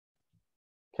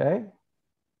Okay.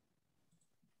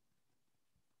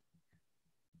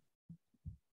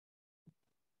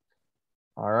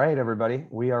 All right, everybody.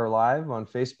 We are live on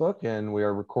Facebook and we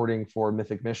are recording for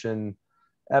Mythic Mission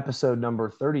episode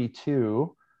number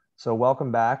 32. So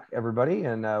welcome back, everybody.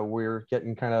 And we're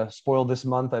getting kind of spoiled this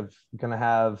month. I'm going to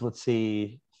have, let's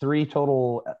see, 3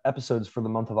 total episodes for the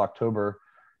month of October.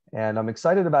 And I'm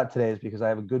excited about today's because I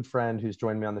have a good friend who's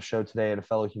joined me on the show today and a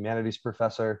fellow humanities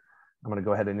professor. I'm going to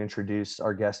go ahead and introduce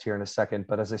our guest here in a second.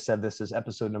 But as I said, this is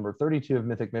episode number 32 of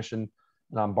Mythic Mission.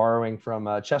 And I'm borrowing from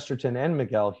Chesterton and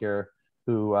Miguel here,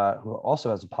 who also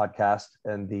has a podcast.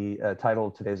 And the title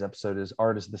of today's episode is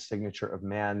Art is the Signature of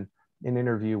Man, an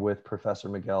interview with Professor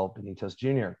Miguel Benitez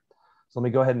Jr. So let me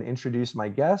go ahead and introduce my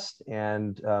guest,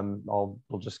 and we'll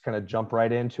just kind of jump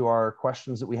right into our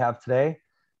questions that we have today.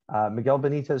 Miguel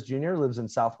Benitez Jr. lives in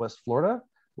Southwest Florida,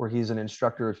 where he's an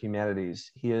instructor of humanities.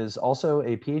 He is also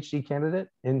a PhD candidate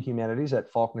in humanities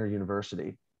at Faulkner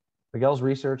University. Miguel's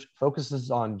research focuses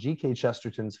on GK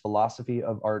Chesterton's philosophy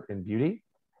of art and beauty.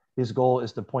 His goal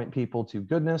is to point people to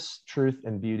goodness, truth,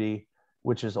 and beauty,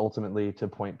 which is ultimately to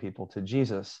point people to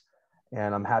Jesus.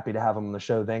 And I'm happy to have him on the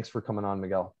show. Thanks for coming on,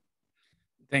 Miguel.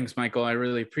 Thanks, Michael. I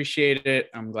really appreciate it.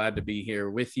 I'm glad to be here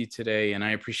with you today, and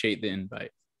I appreciate the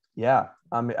invite. Yeah,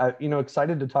 I'm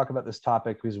excited to talk about this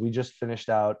topic because we just finished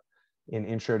out in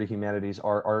Intro to Humanities,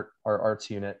 our arts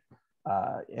unit,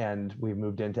 and we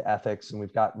moved into ethics, and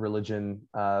we've got religion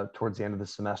towards the end of the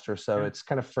semester. So It's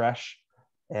kind of fresh.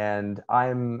 And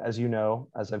I'm, as you know,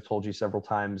 as I've told you several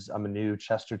times, I'm a new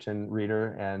Chesterton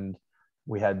reader, and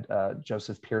we had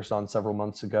Joseph Pierce on several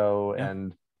months ago. Yeah.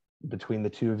 And between the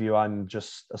two of you, I'm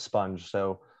just a sponge.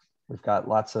 So we've got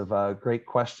lots of great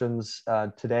questions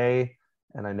today.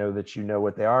 And I know that you know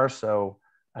what they are. So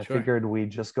I figured we'd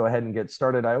just go ahead and get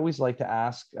started. I always like to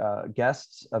ask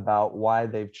guests about why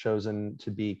they've chosen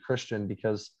to be Christian,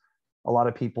 because a lot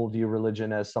of people view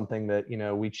religion as something that,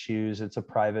 we choose. It's a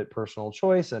private, personal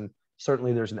choice. And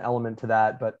certainly there's an element to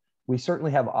that, but we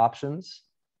certainly have options,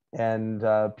 and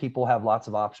people have lots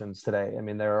of options today. I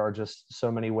mean, there are just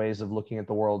so many ways of looking at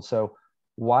the world. So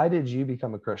why did you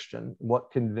become a Christian?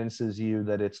 What convinces you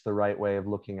that it's the right way of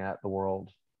looking at the world?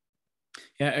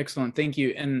 Yeah, excellent. Thank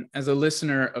you. And as a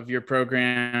listener of your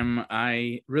program,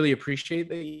 I really appreciate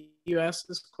that you asked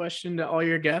this question to all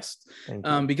your guests,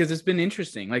 because it's been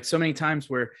interesting. Like, so many times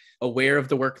we're aware of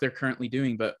the work they're currently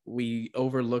doing, but we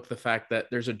overlook the fact that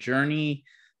there's a journey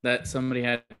that somebody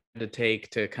had to take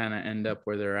to kind of end up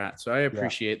where they're at. So I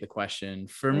appreciate the question.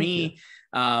 For me,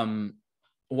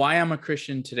 why I'm a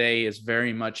Christian today is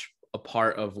very much a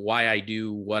part of why I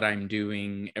do what I'm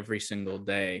doing every single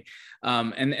day.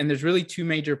 And there's really 2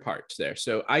 major parts there.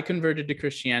 So I converted to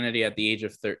Christianity at the age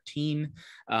of 13.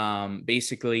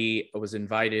 Basically, I was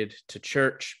invited to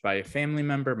church by a family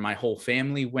member. My whole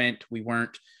family went. We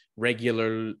weren't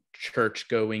regular church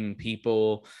going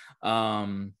people.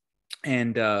 And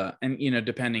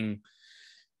depending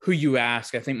who you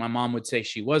ask, I think my mom would say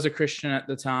she was a Christian at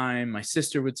the time. My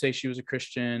sister would say she was a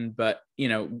Christian, but,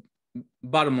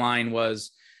 bottom line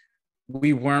was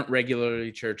we weren't regularly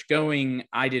church going.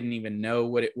 I didn't even know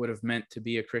what it would have meant to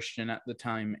be a Christian at the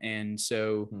time. And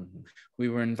so we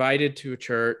were invited to a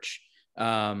church,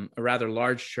 a rather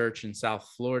large church in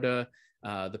South Florida.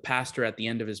 The pastor at the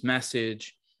end of his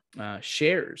message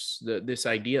shares this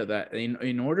idea that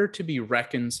in order to be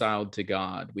reconciled to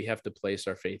God, we have to place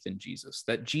our faith in Jesus,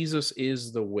 that Jesus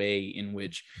is the way in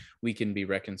which we can be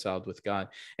reconciled with God.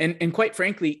 And quite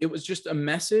frankly, it was just a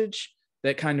message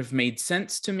that kind of made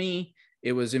sense to me.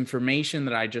 It was information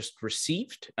that I just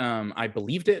received. I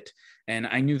believed it, and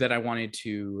I knew that I wanted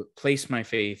to place my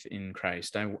faith in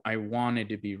Christ. I wanted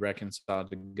to be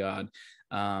reconciled to God.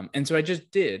 And so I just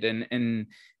did. And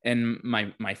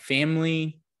my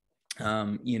family,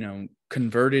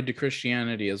 converted to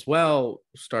Christianity as well,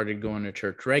 started going to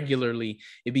church regularly.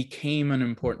 It became an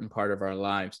important part of our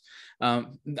lives.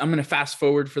 I'm going to fast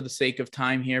forward for the sake of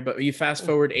time here, but you fast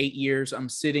forward 8 years, I'm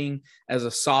sitting as a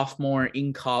sophomore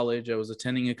in college. I was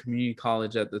attending a community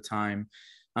college at the time.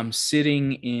 I'm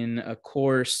sitting in a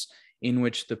course in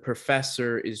which the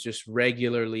professor is just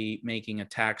regularly making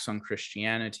attacks on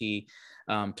Christianity,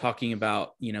 talking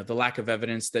about, the lack of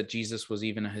evidence that Jesus was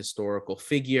even a historical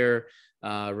figure,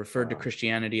 referred to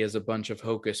Christianity as a bunch of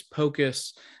hocus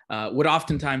pocus, would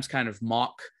oftentimes kind of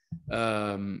mock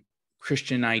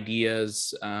Christian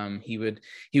ideas. He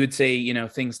would say, you know,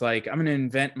 things like, I'm going to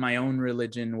invent my own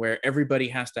religion where everybody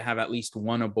has to have at least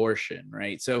one abortion,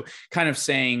 right? So kind of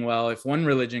saying, well, if one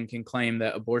religion can claim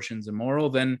that abortion's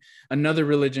immoral, then another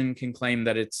religion can claim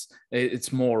that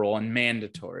it's moral and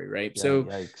mandatory, right? Yeah, So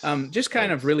yikes. just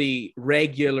kind of really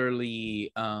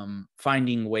regularly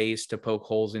finding ways to poke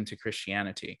holes into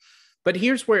Christianity. But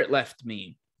here's where it left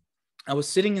me. I was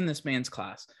sitting in this man's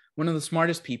class, one of the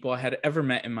smartest people I had ever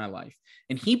met in my life.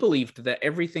 And he believed that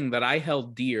everything that I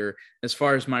held dear as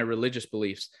far as my religious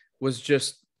beliefs was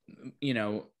just, you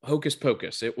know, hocus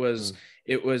pocus. It was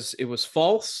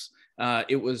false.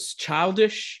 It was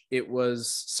childish. It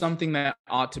was something that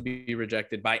ought to be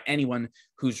rejected by anyone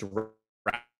who's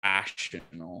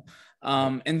rational.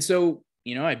 And so,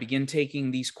 you know, I began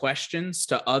taking these questions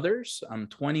to others. I'm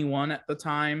 21 at the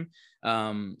time.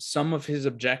 Some of his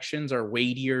objections are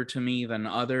weightier to me than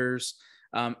others.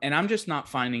 And I'm just not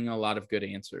finding a lot of good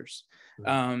answers.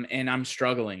 And I'm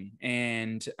struggling.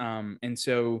 And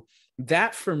so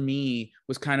that for me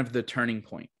was kind of the turning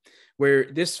point, where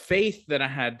this faith that I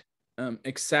had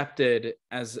accepted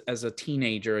as a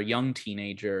teenager, a young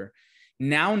teenager,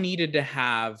 now needed to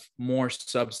have more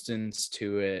substance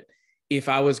to it if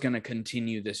I was going to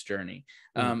continue this journey.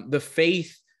 The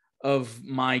faith of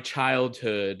my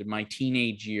childhood, my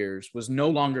teenage years, was no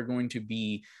longer going to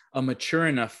be a mature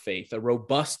enough faith, a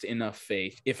robust enough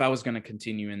faith, if I was going to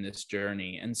continue in this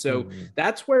journey. And so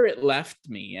that's where it left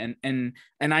me. And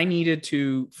I needed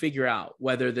to figure out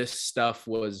whether this stuff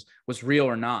was real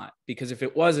or not, because if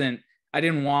it wasn't, I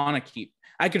didn't want to keep.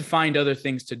 I could find other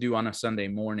things to do on a Sunday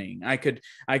morning. I could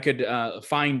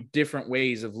find different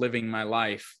ways of living my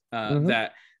life than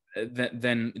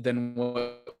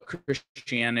what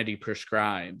Christianity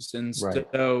prescribes. And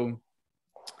so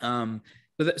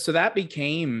that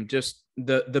became just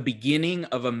the beginning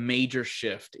of a major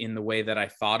shift in the way that I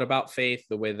thought about faith,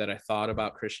 the way that I thought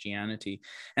about Christianity.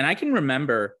 And I can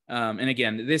remember, and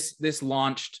again, this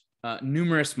launched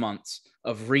numerous months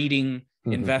of reading,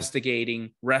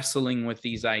 investigating, wrestling with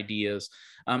these ideas.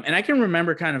 And I can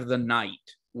remember kind of the night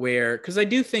where, because I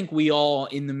do think we all,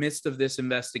 in the midst of this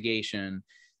investigation,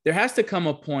 there has to come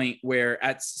a point where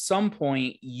at some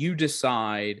point you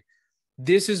decide,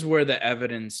 this is where the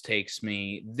evidence takes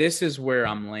me. This is where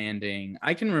I'm landing.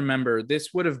 I can remember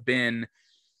this would have been,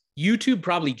 YouTube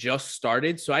probably just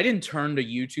started. So I didn't turn to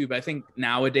YouTube. I think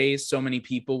nowadays so many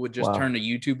people would just turn to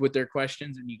YouTube with their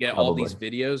questions and you get all these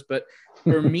videos. But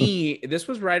for me, this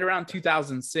was right around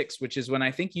 2006, which is when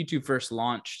I think YouTube first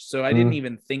launched. So I didn't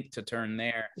even think to turn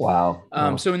there. Wow.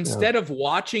 So instead of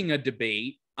watching a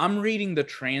debate, I'm reading the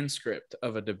transcript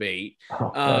of a debate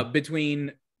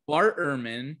between Bart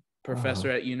Ehrman, professor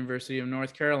at University of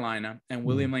North Carolina, and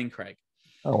William Lane Craig.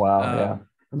 Oh, wow. Yeah. I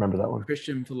remember that one.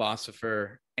 Christian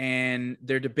philosopher. And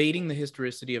they're debating the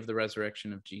historicity of the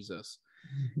resurrection of Jesus.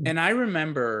 And I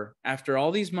remember, after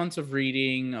all these months of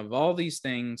reading of all these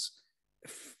things,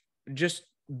 just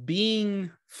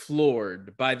being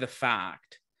floored by the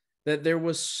fact that there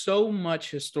was so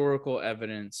much historical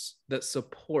evidence that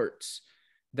supports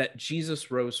that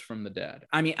Jesus rose from the dead.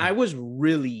 I mean, I was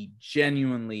really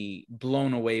genuinely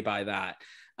blown away by that.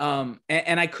 And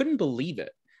I couldn't believe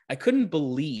it. I couldn't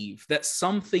believe that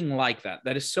something like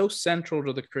that is so central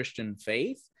to the Christian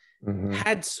faith,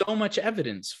 had so much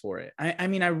evidence for it. I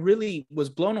mean, I really was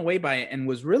blown away by it and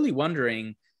was really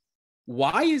wondering,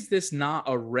 why is this not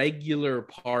a regular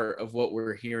part of what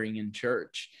we're hearing in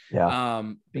church?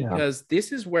 Because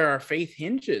this is where our faith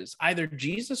hinges. Either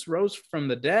Jesus rose from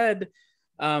the dead,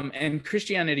 and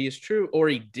Christianity is true, or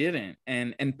he didn't.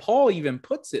 And Paul even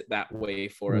puts it that way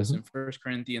for us in 1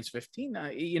 Corinthians 15.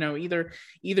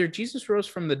 Either Jesus rose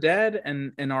from the dead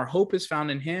and our hope is found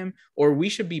in him, or we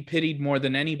should be pitied more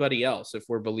than anybody else if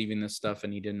we're believing this stuff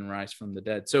and he didn't rise from the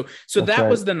dead. So that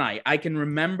was the night. I can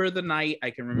remember the night. I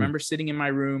can remember sitting in my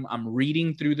room. I'm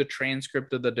reading through the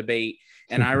transcript of the debate.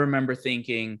 And I remember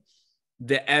thinking,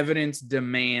 the evidence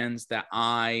demands that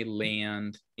I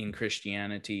land in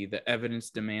Christianity. The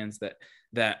evidence demands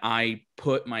that I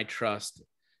put my trust,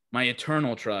 my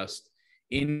eternal trust,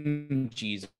 in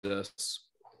Jesus.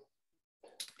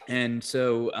 And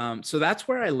so that's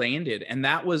where I landed. And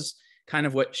that was kind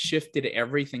of what shifted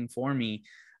everything for me.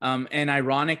 And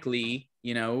ironically,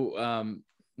 the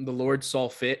Lord saw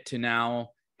fit to now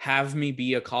have me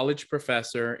be a college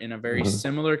professor in a very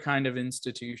similar kind of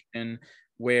institution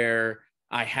where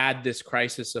I had this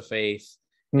crisis of faith,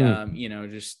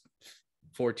 just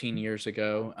 14 years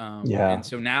ago. And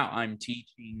so now I'm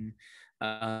teaching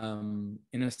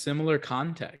in a similar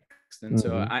context. And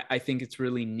so I think it's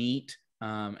really neat.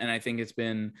 And I think it's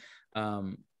been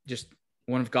just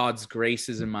one of God's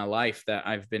graces in my life that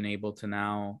I've been able to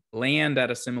now land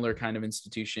at a similar kind of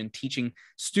institution, teaching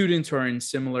students who are in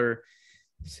similar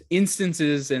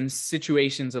instances and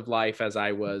situations of life as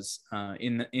I was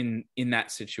in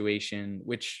that situation,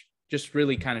 which just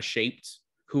really kind of shaped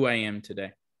who I am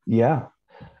today. Yeah.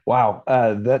 Wow.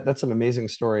 That's an amazing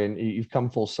story. And you've come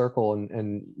full circle.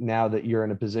 And now that you're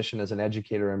in a position as an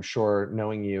educator, I'm sure,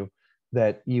 knowing you,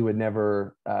 that you would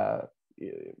never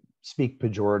speak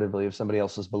pejoratively of somebody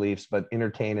else's beliefs, but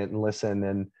entertain it and listen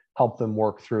and help them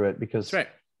work through it, because That's right.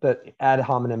 the ad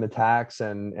hominem attacks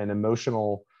and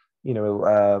emotional,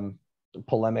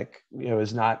 polemic,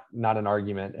 is not an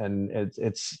argument. And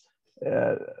it's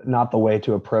not the way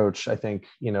to approach, I think,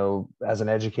 as an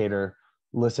educator,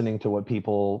 listening to what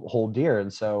people hold dear.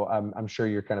 And so I'm sure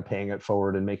you're kind of paying it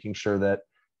forward and making sure that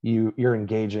you're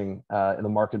engaging in the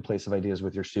marketplace of ideas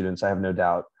with your students. I have no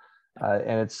doubt.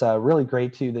 And it's really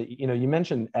great too that, you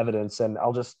mentioned evidence, and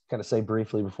I'll just kind of say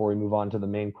briefly before we move on to the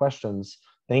main questions,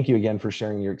 thank you again for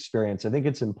sharing your experience. I think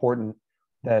it's important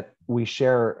that we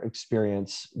share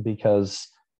experience, because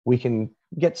we can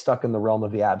get stuck in the realm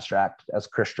of the abstract as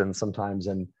Christians sometimes,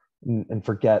 and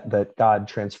forget that God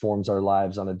transforms our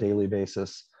lives on a daily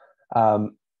basis.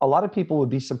 A lot of people would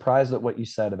be surprised at what you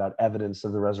said about evidence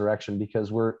of the resurrection,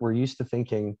 because we're used to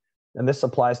thinking, and this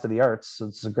applies to the arts, so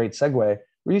it's a great segue.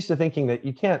 We're used to thinking that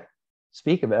you can't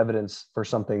speak of evidence for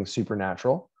something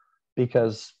supernatural,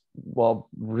 because, well,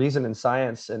 reason and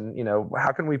science, and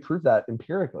how can we prove that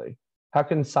empirically? How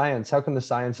can the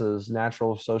sciences,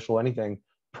 natural, social, anything,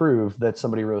 prove that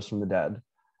somebody rose from the dead?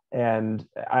 And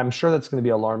I'm sure that's going to be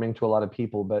alarming to a lot of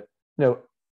people, but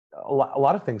a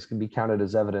lot of things can be counted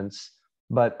as evidence.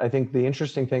 But I think the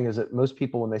interesting thing is that most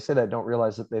people, when they say that, don't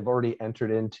realize that they've already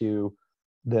entered into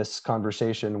this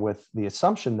conversation with the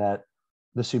assumption that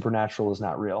the supernatural is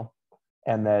not real,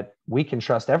 and that we can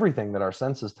trust everything that our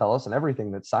senses tell us and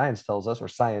everything that science tells us, or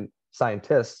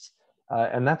scientists,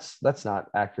 and that's not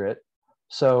accurate.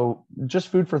 So just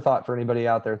food for thought for anybody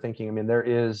out there thinking, I mean, there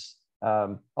is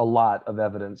a lot of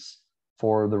evidence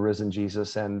for the risen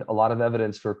Jesus, and a lot of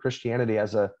evidence for Christianity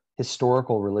as a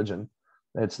historical religion.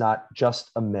 It's not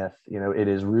just a myth, it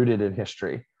is rooted in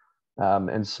history.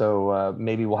 And so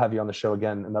maybe we'll have you on the show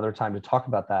again another time to talk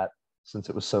about that, since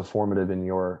it was so formative in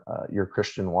your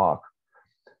Christian walk.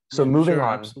 So moving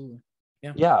on. Absolutely.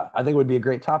 Yeah, I think it would be a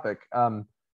great topic.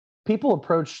 People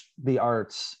approach the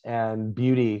arts and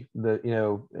beauty,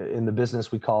 in the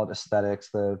business we call it aesthetics,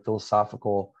 the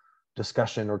philosophical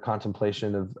discussion or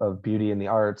contemplation of beauty in the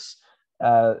arts.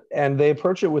 And they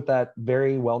approach it with that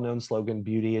very well-known slogan,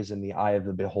 beauty is in the eye of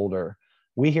the beholder.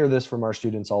 We hear this from our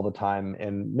students all the time,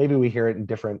 and maybe we hear it in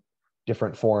different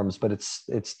forms, but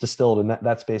it's distilled, and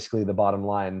that's basically the bottom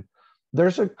line.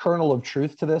 There's a kernel of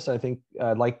truth to this. I think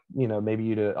I'd like, maybe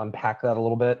you to unpack that a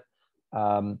little bit.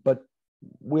 But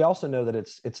we also know that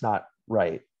it's not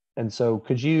right. And so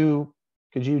could you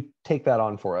take that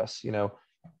on for us?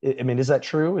 I mean, is that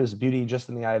true? Is beauty just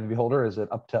in the eye of the beholder? Is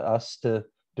it up to us to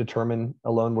determine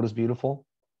alone what is beautiful?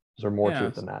 Is there more to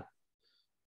it than that?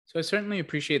 So I certainly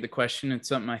appreciate the question. It's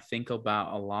something I think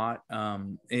about a lot.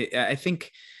 I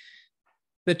think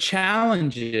the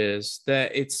challenge is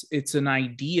that it's an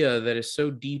idea that is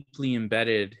so deeply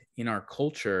embedded in our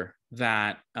culture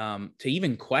that to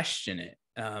even question it,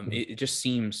 it just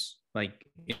seems like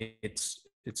it's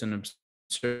an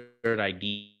absurd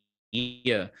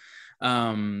idea.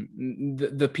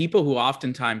 The people who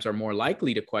oftentimes are more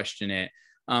likely to question it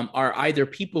are either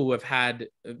people who have had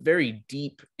very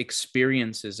deep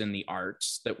experiences in the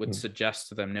arts that would suggest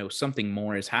to them, no, something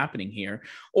more is happening here,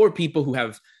 or people who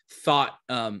have thought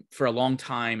for a long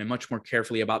time and much more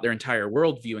carefully about their entire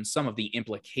worldview and some of the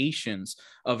implications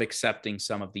of accepting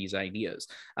some of these ideas.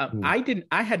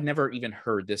 I had never even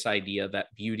heard this idea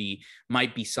that beauty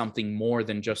might be something more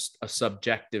than just a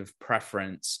subjective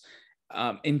preference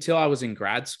until I was in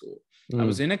grad school. I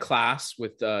was in a class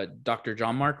with Dr.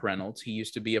 John Mark Reynolds. He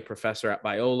used to be a professor at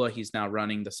Biola. He's now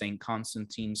running the St.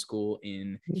 Constantine School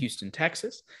in Houston,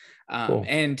 Texas. Cool.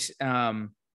 And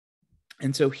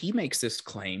so he makes this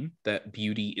claim that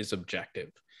beauty is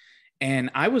objective. And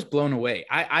I was blown away.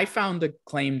 I found the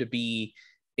claim to be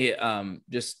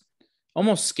just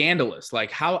almost scandalous.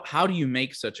 Like, how do you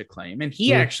make such a claim? And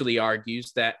he actually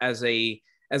argues that as a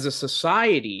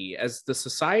society, as the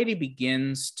society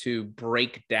begins to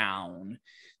break down,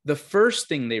 the first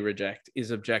thing they reject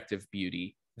is objective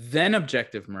beauty, then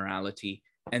objective morality,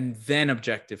 and then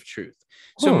objective truth.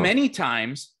 So many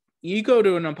times you go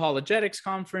to an apologetics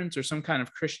conference or some kind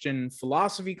of Christian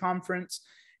philosophy conference,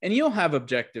 and you'll have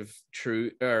objective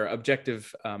truth or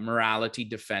objective morality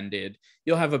defended.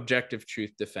 You'll have objective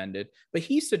truth defended. But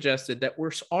he suggested that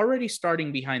we're already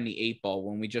starting behind the 8 ball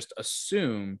when we just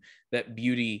assume that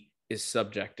beauty is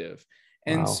subjective.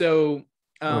 And so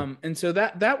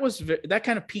that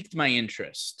kind of piqued my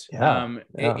interest.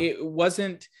 It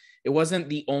wasn't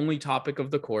the only topic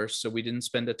of the course, so we didn't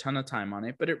spend a ton of time on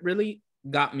it, but it really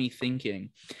got me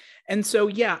thinking. And so,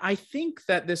 yeah, I think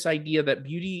that this idea that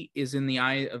beauty is in the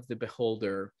eye of the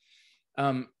beholder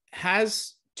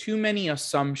has too many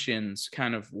assumptions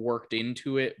kind of worked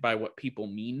into it by what people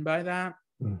mean by that.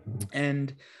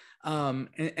 And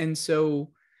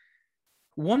so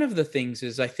one of the things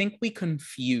is I think we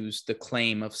confuse the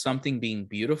claim of something being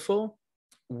beautiful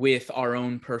with our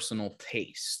own personal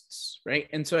tastes, right?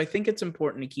 And so I think it's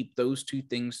important to keep those two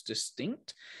things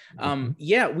distinct.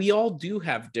 Yeah, we all do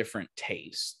have different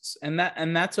tastes, and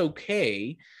that's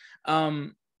okay.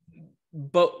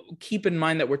 But keep in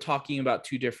mind that we're talking about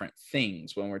two different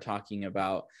things when we're talking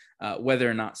about whether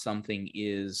or not something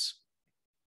is,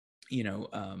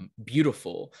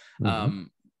 beautiful.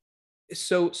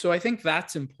 So I think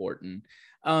that's important.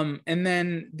 And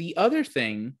then the other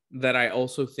thing that I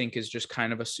also think is just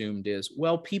kind of assumed is,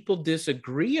 well, people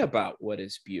disagree about what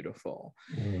is beautiful.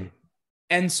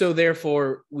 And so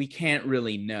therefore we can't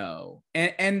really know.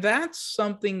 And that's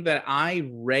something that I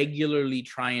regularly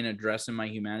try and address in my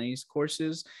humanities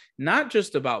courses, not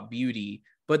just about beauty,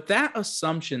 but that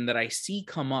assumption that I see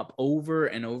come up over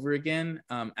and over again.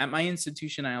 At my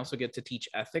institution, I also get to teach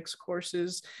ethics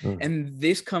courses. And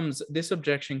this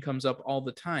objection comes up all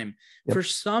the time. For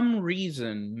some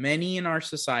reason, many in our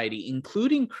society,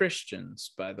 including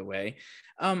Christians, by the way,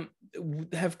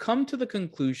 have come to the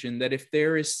conclusion that if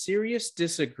there is serious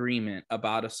disagreement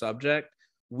about a subject,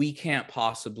 we can't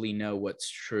possibly know what's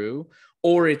true,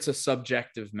 or it's a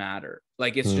subjective matter.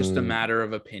 Like it's just a matter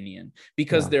of opinion,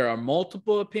 because there are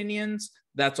multiple opinions.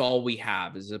 That's all we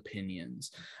have is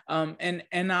opinions. And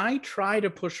I try to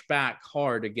push back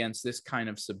hard against this kind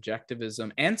of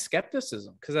subjectivism and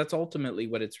skepticism, because that's ultimately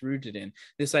what it's rooted in,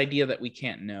 this idea that we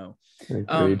can't know.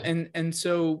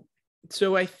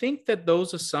 So I think that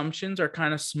those assumptions are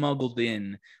kind of smuggled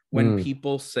in when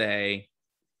people say,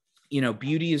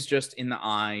 beauty is just in the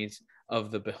eyes of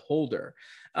the beholder.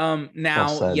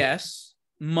 Now, yes,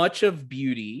 much of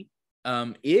beauty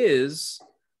is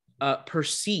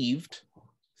perceived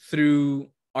through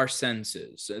our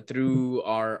senses, through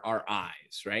our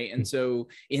eyes, right? And so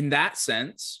in that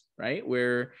sense, right,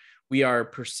 where we are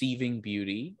perceiving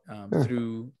beauty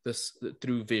through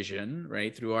vision,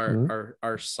 right, through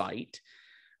our sight,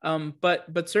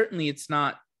 but certainly it's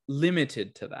not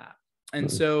limited to that.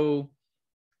 And so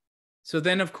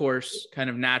then, of course, kind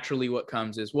of naturally what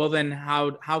comes is, well, then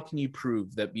how can you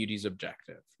prove that beauty is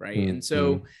objective, right? And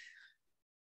so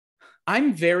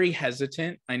I'm very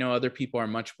hesitant. I know other people are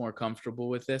much more comfortable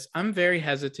with this. I'm very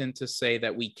hesitant to say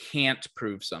that we can't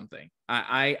prove something.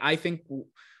 I think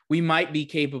we might be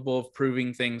capable of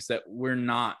proving things that we're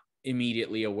not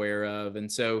immediately aware of.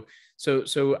 And so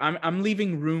I'm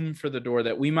leaving room for the door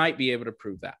that we might be able to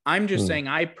prove that. I'm just saying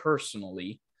I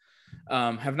personally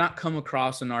have not come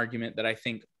across an argument that I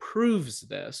think proves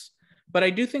this, but I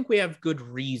do think we have good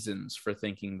reasons for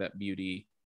thinking that beauty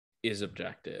is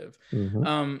objective.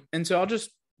 And so I'll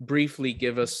just briefly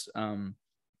give us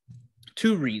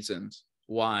two reasons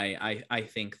why I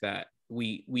think that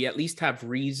we at least have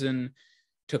reason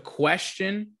to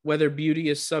question whether beauty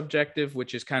is subjective,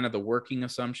 which is kind of the working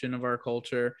assumption of our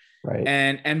culture, right?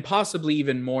 And possibly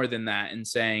even more than that, in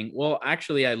saying, well,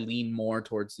 actually, I lean more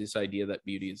towards this idea that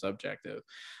beauty is objective.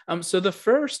 So the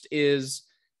first is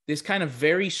this kind of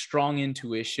very strong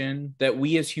intuition that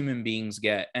we as human beings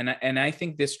get, and I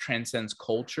think this transcends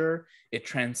culture, it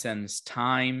transcends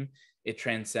time, it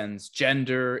transcends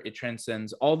gender, it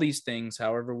transcends all these things,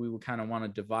 however we would kind of want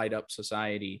to divide up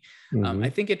society. I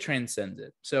think it transcends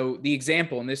it. So the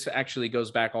example, and this actually goes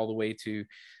back all the way to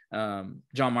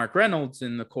John Mark Reynolds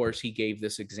in the course, he gave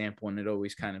this example and it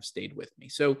always kind of stayed with me.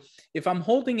 So if I'm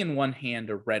holding in one hand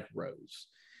a red rose,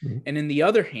 and in the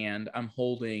other hand, I'm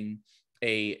holding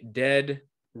a dead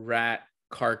rat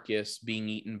carcass being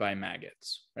eaten by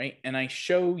maggots, right? And I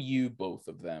show you both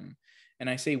of them, and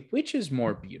I say, which is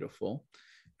more beautiful,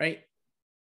 right?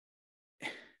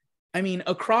 I mean,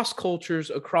 across cultures,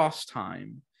 across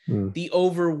time, the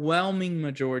overwhelming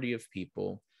majority of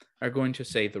people are going to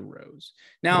say the rose.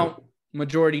 Now,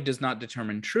 majority does not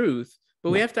determine truth,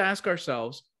 but we have to ask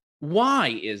ourselves,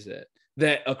 why is it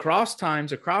that across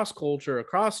times, across culture,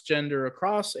 across gender,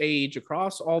 across age,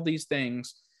 across all these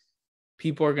things,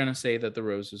 people are going to say that the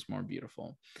rose is more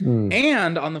beautiful?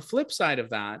 And on the flip side of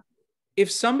that,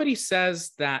 if somebody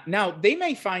says that, now they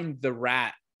may find the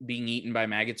rat being eaten by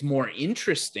maggots more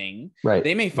interesting. Right.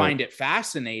 They may find it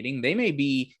fascinating. They may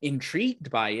be intrigued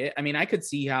by it. I mean, I could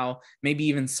see how maybe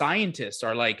even scientists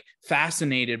are like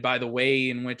fascinated by the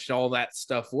way in which all that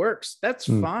stuff works. That's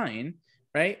fine,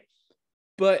 right?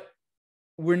 But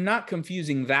we're not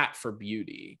confusing that for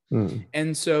beauty.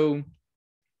 And so,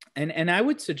 and I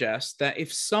would suggest that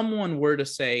if someone were to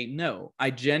say, no, I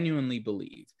genuinely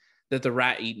believe that the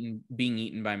rat being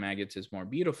eaten by maggots is more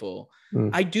beautiful,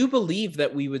 I do believe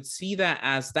that we would see that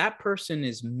as that person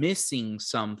is missing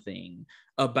something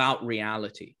about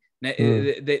reality.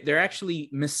 They're actually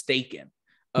mistaken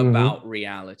about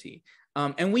reality.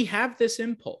 And we have this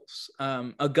impulse.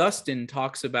 Augustine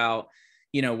talks about,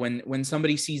 when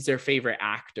somebody sees their favorite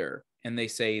actor and they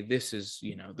say, this is,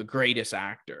 the greatest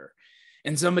actor.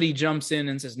 And somebody jumps in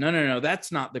and says, no,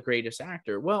 that's not the greatest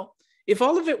actor. Well, if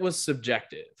all of it was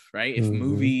subjective, right? If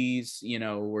movies,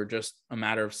 were just a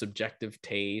matter of subjective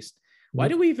taste, why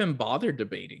do we even bother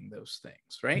debating those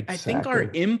things, right? Exactly. I think our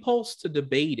impulse to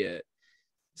debate it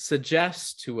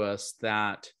suggests to us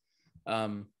that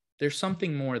there's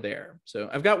something more there. So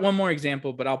I've got one more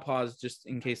example, but I'll pause just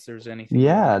in case there's anything.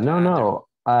 Yeah, no.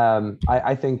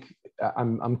 I think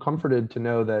I'm comforted to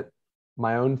know that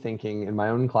my own thinking in my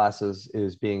own classes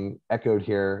is being echoed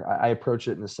here. I approach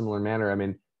it in a similar manner. I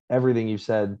mean, everything you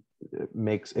said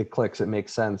clicks, it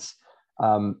makes sense.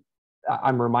 I'm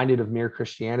reminded of Mere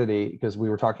Christianity because we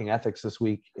were talking ethics this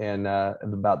week and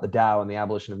about the Tao and the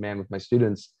abolition of man with my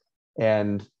students.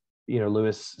 And,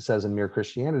 Lewis says in Mere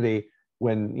Christianity,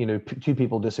 when, two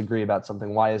people disagree about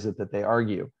something, why is it that they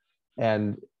argue?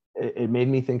 And it made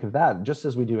me think of that, just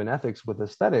as we do in ethics with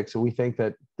aesthetics. So we think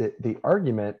that the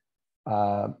argument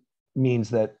means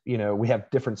that, we have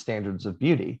different standards of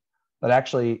beauty, but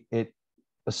actually it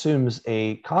assumes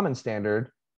a common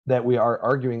standard that we are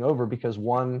arguing over because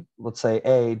one, let's say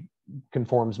A,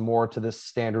 conforms more to this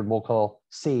standard we'll call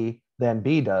C than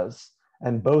B does,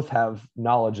 and both have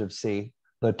knowledge of C,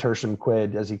 the tertium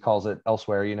quid, as he calls it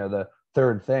elsewhere, the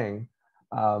third thing.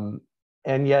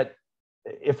 And yet,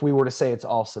 if we were to say it's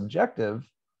all subjective,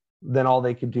 then all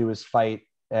they could do is fight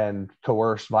and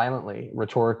coerce violently,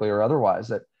 rhetorically or otherwise,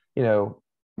 that,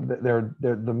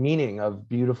 the meaning of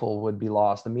beautiful would be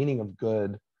lost, the meaning of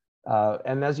good.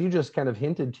 And as you just kind of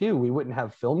hinted too, we wouldn't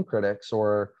have film critics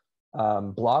or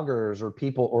bloggers or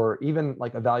people, or even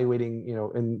like evaluating,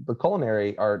 in the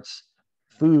culinary arts,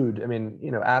 food. I mean,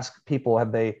 ask people,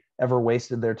 have they ever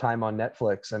wasted their time on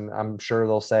Netflix? And I'm sure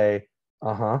they'll say,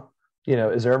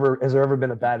 has there ever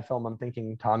been a bad film? I'm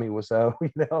thinking Tommy Wiseau,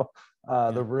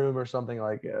 The Room or something,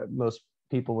 like most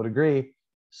people would agree.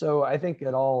 So I think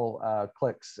it all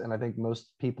clicks, and I think most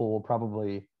people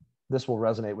will this will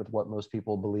resonate with what most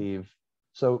people believe.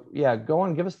 So yeah, go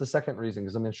on, give us the second reason,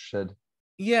 because I'm interested.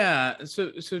 Yeah,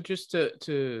 so just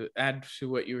to add to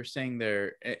what you were saying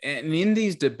there, and in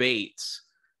these debates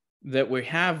that we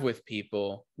have with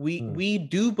people, we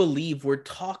do believe we're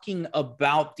talking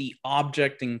about the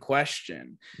object in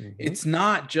question. It's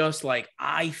not just like,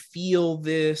 I feel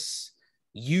this,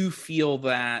 you feel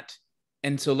that,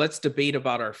 and so let's debate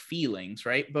about our feelings,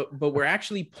 right? But we're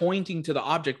actually pointing to the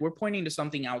object. We're pointing to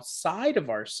something outside of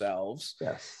ourselves.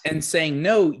 Yes. And saying,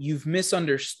 no, you've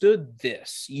misunderstood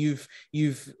this. You've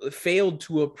failed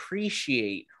to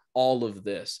appreciate all of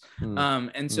this.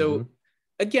 And so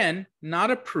again,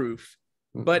 not a proof,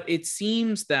 but it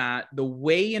seems that the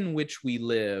way in which we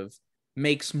live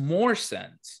makes more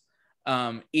sense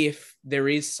if there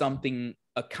is something,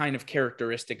 a kind of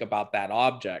characteristic about that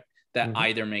object that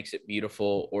either makes it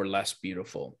beautiful or less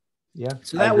beautiful. Yeah.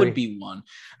 So that would be one.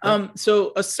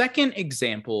 So a second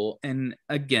example, and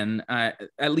again,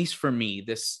 at least for me,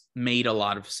 this made a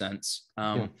lot of sense.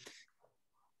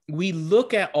 We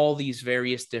look at all these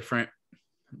various different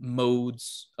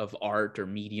modes of art or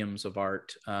mediums of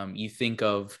art. You think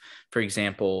of, for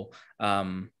example,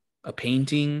 a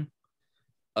painting,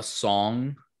 a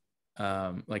song,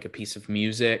 like a piece of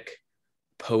music,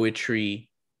 poetry,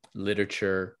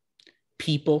 literature,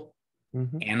 people,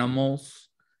 animals,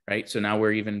 right? So now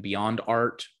we're even beyond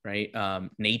art, right?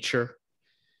 Nature.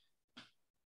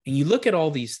 And you look at all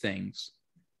these things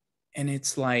and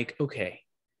it's like, okay,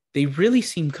 they really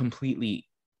seem completely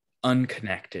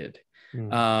unconnected.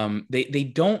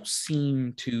 They don't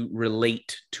seem to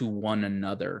relate to one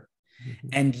another.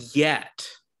 And yet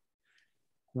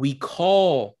we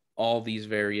call all these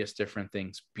various different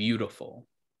things beautiful.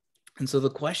 And so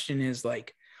the question is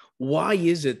like, why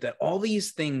is it that all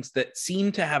these things that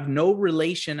seem to have no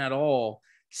relation at all,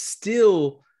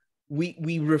 still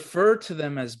we refer to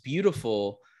them as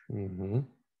beautiful?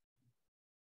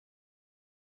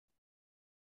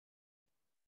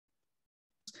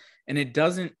 and it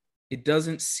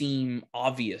doesn't seem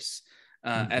obvious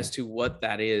as to what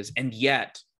that is, and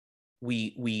yet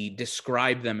we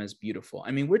describe them as beautiful.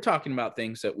 I mean, we're talking about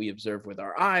things that we observe with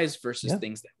our eyes versus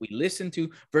things that we listen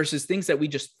to versus things that we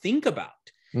just think about,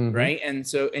 right?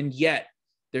 And yet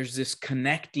there's this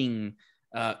connecting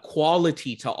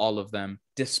quality to all of them,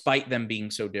 despite them being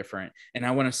so different. And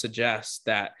I want to suggest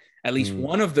that at least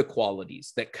one of the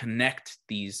qualities that connect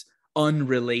these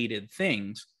unrelated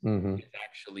things is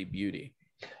actually beauty.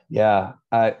 Yeah.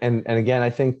 And again,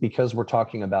 I think because we're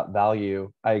talking about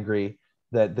value, I agree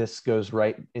that this goes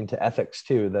right into ethics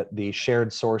too, that the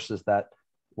shared source is that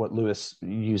what Lewis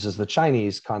uses the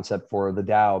Chinese concept for, the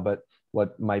Tao, but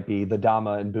what might be the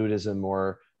Dhamma in Buddhism,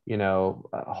 or,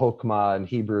 Hokmah in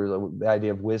Hebrew, the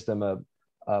idea of wisdom,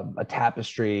 a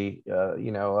tapestry,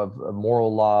 of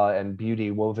moral law and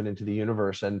beauty woven into the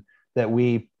universe. And that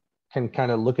we can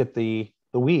kind of look at the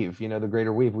weave, the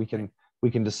greater weave, we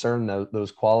can discern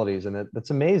those qualities. And that's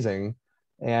amazing.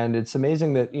 And it's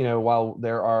amazing that, while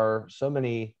there are so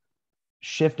many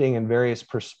shifting and various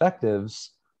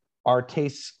perspectives, our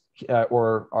tastes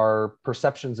or our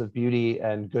perceptions of beauty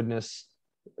and goodness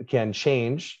can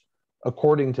change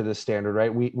according to this standard,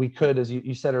 right? We could, as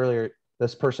you said earlier,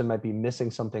 this person might be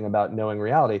missing something about knowing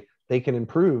reality. They can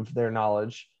improve their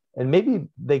knowledge, and maybe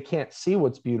they can't see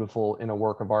what's beautiful in a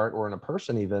work of art or in a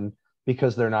person even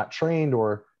because they're not trained,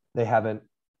 or they haven't,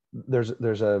 there's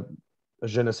a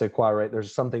je ne sais quoi, right?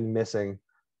 There's something missing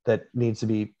that needs to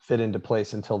be fit into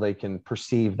place until they can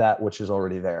perceive that which is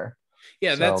already there.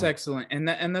 Yeah, that's excellent.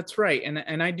 And that's right.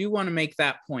 And I do want to make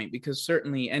that point, because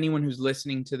certainly anyone who's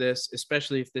listening to this,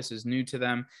 especially if this is new to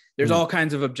them, there's all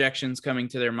kinds of objections coming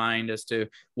to their mind as to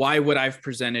why what I've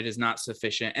presented is not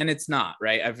sufficient. And it's not,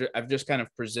 right? I've just kind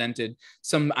of presented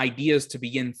some ideas to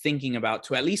begin thinking about,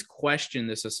 to at least question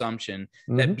this assumption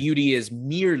that beauty is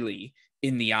merely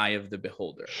in the eye of the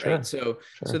beholder, right? So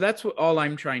that's all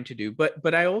I'm trying to do.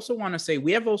 But I also want to say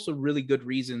we have also really good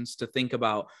reasons to think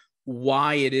about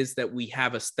why it is that we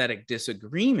have aesthetic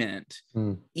disagreement,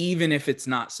 even if it's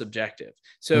not subjective.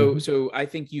 So I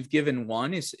think you've given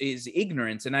one is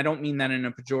ignorance, and I don't mean that in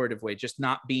a pejorative way, just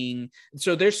not being.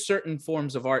 So there's certain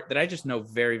forms of art that I just know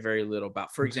very, very little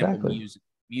about. For example, music.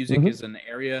 Music is an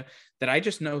area that I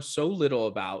just know so little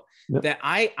about that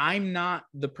I'm not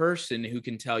the person who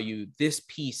can tell you this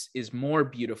piece is more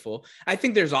beautiful. I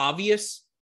think there's obvious,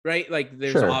 right? Like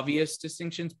there's obvious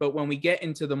distinctions, but when we get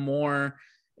into the more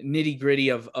nitty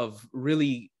gritty of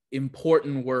really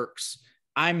important works,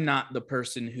 I'm not the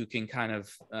person who can kind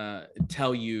of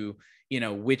tell you,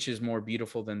 which is more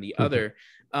beautiful than the other.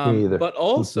 But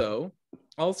also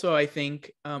I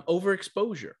think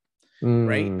overexposure.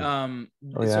 Right.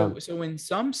 So in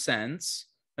some sense,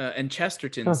 and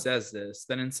Chesterton says this,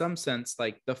 that in some sense,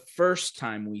 like the first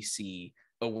time we see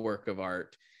a work of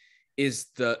art is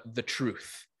the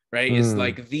truth, right? Is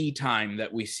like the time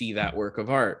that we see that work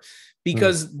of art,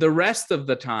 because the rest of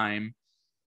the time,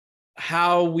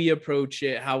 how we approach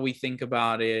it, how we think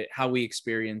about it, how we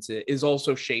experience it is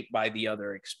also shaped by the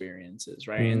other experiences,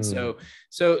 right? And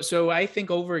so I think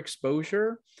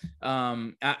overexposure.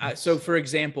 So for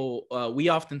example,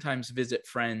 we oftentimes visit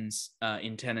friends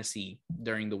in Tennessee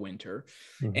during the winter,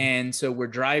 and so we're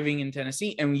driving in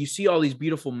Tennessee, and you see all these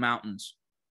beautiful mountains,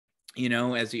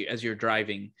 as you're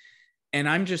driving, and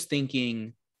I'm just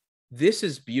thinking, this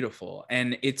is beautiful,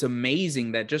 and it's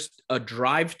amazing that just a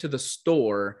drive to the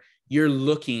store, you're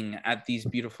looking at these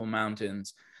beautiful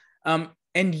mountains.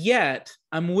 And yet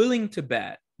I'm willing to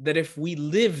bet that if we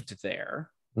lived there,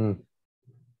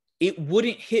 it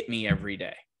wouldn't hit me every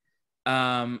day.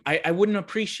 I wouldn't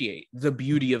appreciate the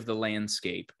beauty of the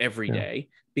landscape every day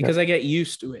because I get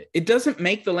used to it. It doesn't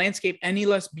make the landscape any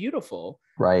less beautiful.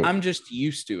 Right. I'm just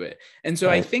used to it. And so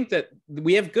I think that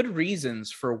we have good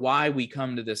reasons for why we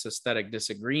come to this aesthetic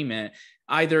disagreement,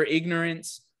 either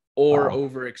ignorance or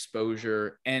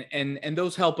overexposure, and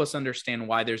those help us understand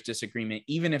why there's disagreement,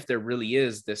 even if there really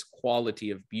is this quality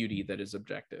of beauty that is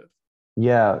objective.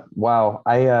 Yeah. Wow.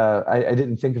 I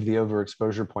didn't think of the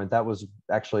overexposure point. That was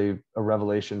actually a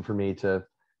revelation for me, to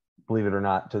believe it or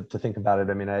not, to think about it.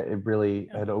 I mean, I really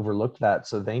had overlooked that.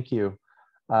 So thank you.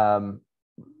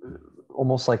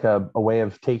 Almost like a way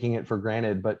of taking it for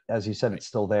granted, but as you said, it's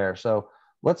still there. So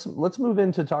let's move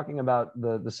into talking about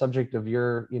the subject of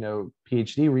your,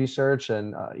 PhD research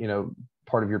and,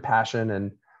 part of your passion.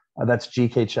 And that's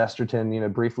GK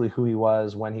Chesterton, briefly who he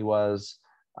was, when he was,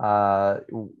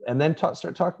 and then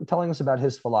telling us about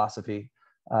his philosophy,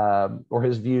 or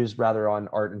his views rather on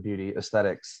art and beauty,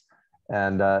 aesthetics.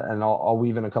 And I'll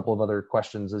weave in a couple of other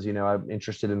questions. As you know, I'm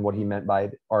interested in what he meant by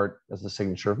art as the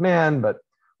signature of man, but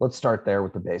let's start there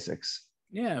with the basics.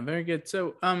 Yeah, very good.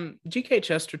 So GK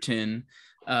Chesterton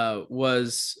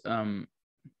was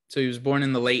so he was born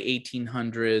in the late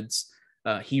 1800s.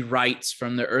 He writes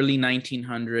from the early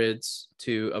 1900s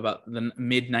to about the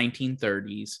mid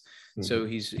 1930s. So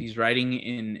he's writing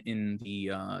in the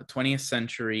 20th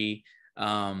century,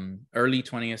 early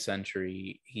 20th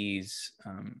century. He's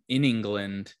in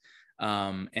England,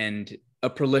 and a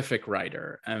prolific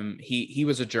writer. He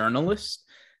was a journalist.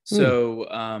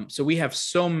 So we have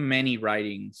so many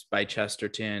writings by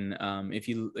Chesterton. If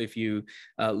you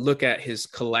look at his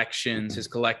collections, his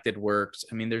collected works,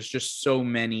 I mean, there's just so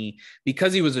many.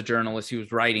 Because he was a journalist, he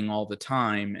was writing all the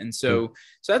time, and so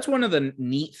that's one of the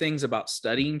neat things about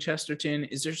studying Chesterton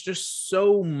is there's just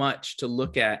so much to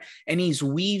look at, and he's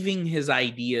weaving his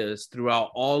ideas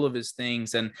throughout all of his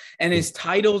things, and his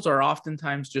titles are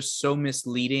oftentimes just so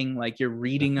misleading. Like you're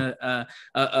reading a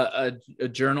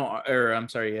journal, or I'm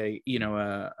sorry,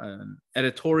 an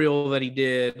editorial that he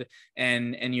did,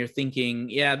 and you're thinking,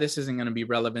 yeah, this isn't going to be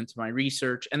relevant to my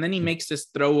research, and then he makes this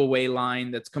throwaway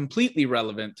line that's completely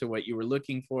relevant to what you were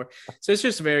looking for. So it's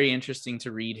just very interesting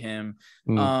to read him.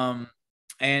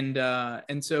 And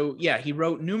so yeah, he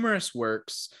wrote numerous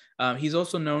works. He's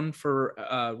also known for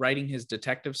writing his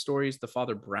detective stories, the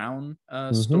Father Brown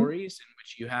stories, in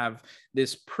which you have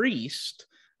this priest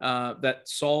that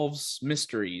solves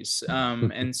mysteries.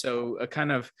 And so a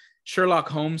kind of Sherlock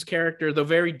Holmes character, though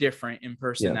very different in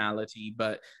personality,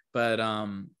 but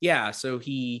yeah, so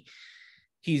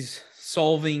he's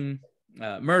solving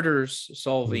murders,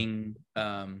 solving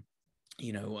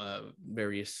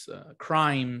various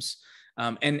crimes,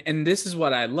 and this is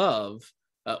what I love.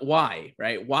 Why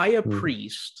a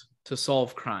priest to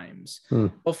solve crimes?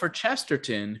 Well, for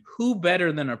Chesterton, who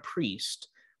better than a priest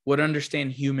would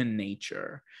understand human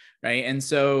nature, right? And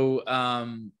so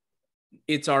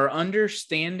it's our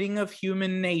understanding of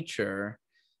human nature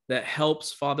that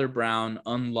helps Father Brown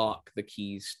unlock the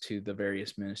keys to the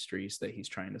various mysteries that he's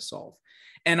trying to solve.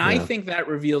 And I think that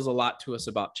reveals a lot to us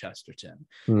about Chesterton.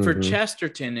 For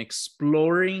Chesterton,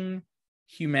 exploring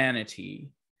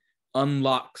humanity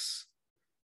unlocks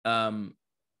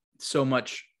so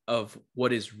much of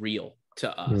what is real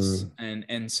to us.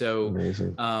 And so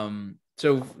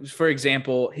so for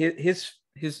example,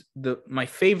 my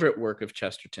favorite work of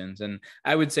Chesterton's, and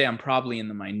I would say I'm probably in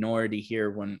the minority here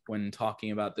when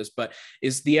talking about this, but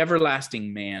is The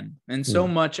Everlasting Man. And so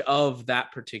much of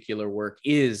that particular work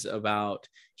is about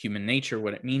human nature,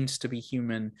 what it means to be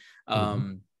human.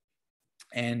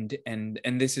 And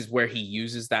this is where he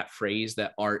uses that phrase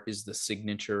that art is the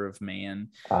signature of man.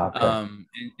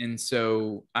 And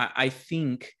so I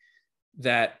think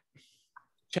that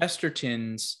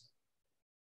Chesterton's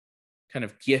kind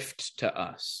of gift to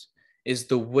us is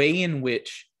the way in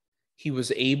which he was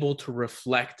able to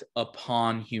reflect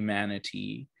upon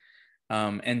humanity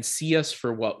and see us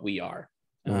for what we are.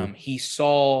 He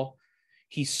saw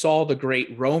the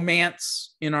great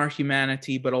romance in our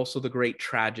humanity, but also the great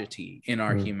tragedy in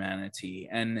our humanity.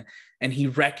 And he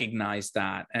recognized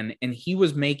that. And he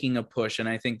was making a push. And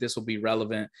I think this will be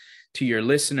relevant to your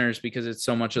listeners because it's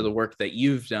so much of the work that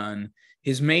you've done.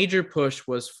 His major push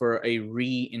was for a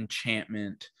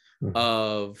re-enchantment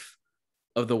of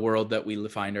the world that we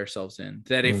find ourselves in.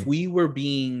 That if we were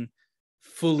being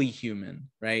fully human,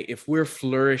 right? If we're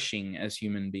flourishing as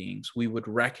human beings, we would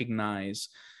recognize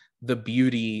the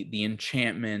beauty, the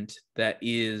enchantment that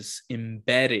is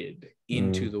embedded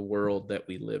into the world that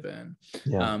we live in.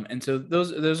 And so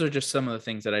those are just some of the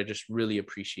things that I just really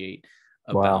appreciate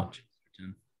about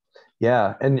Chesterton.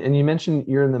 Yeah. And you mentioned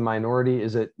you're in the minority.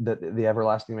 Is it that The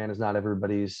Everlasting Man is not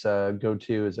everybody's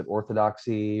go-to? Is it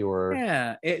orthodoxy or?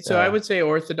 So I would say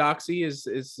orthodoxy is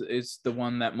the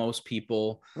one that most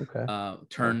people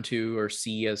turn to or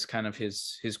see as kind of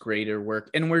his greater work.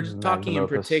 And we're talking in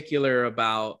particular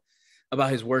about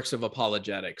his works of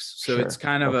apologetics. So it's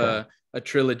kind of a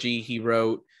trilogy he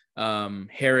wrote,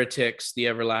 Heretics, The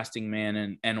Everlasting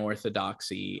Man, and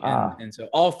Orthodoxy. And so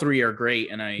all three are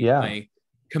great. And I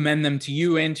commend them to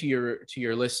you and to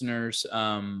your listeners.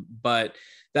 But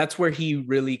that's where he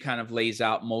really kind of lays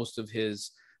out most of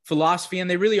his philosophy, and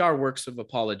they really are works of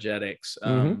apologetics.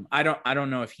 I don't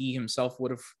know if he himself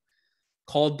would have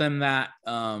called them that.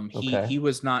 He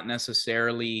was not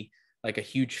necessarily like a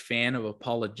huge fan of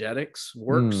apologetics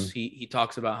works. He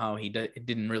talks about how he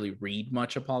didn't really read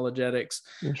much apologetics,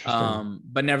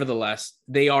 but nevertheless,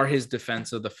 they are his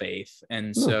defense of the faith.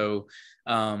 And so,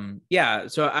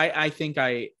 so I think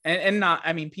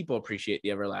people appreciate The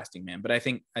Everlasting Man, but I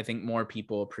think more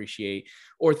people appreciate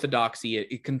Orthodoxy.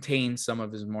 It contains some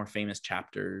of his more famous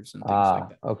chapters and things like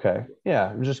that. Okay. Yeah.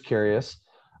 I'm just curious.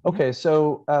 Okay.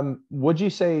 So would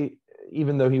you say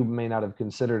even though he may not have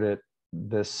considered it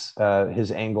this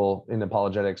his angle in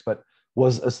apologetics, but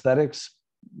was aesthetics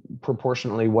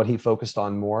proportionately what he focused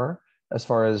on more as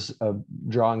far as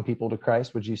drawing people to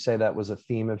Christ? Would you say that was a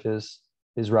theme of his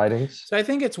writings? So I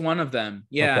think it's one of them.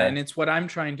 Yeah. Okay. And it's what I'm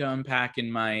trying to unpack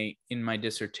in my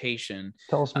dissertation.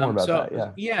 Tell us more about that.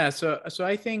 Yeah. Yeah. So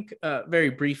I think very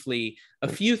briefly, a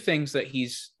few things that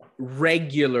he's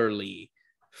regularly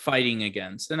fighting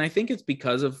against. And I think it's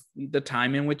because of the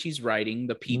time in which he's writing,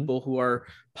 the people who are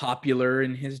popular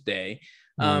in his day.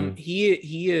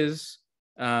 He is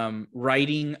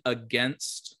writing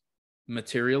against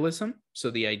materialism.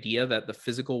 So the idea that the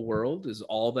physical world is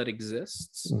all that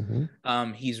exists.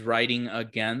 He's writing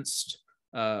against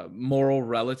moral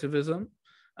relativism.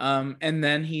 And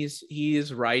then he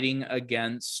is writing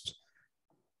against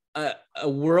a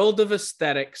world of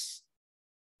aesthetics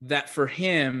that for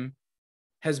him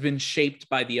has been shaped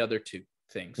by the other two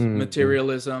things,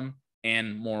 materialism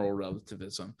and moral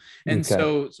relativism. And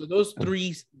so those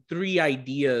three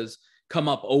ideas come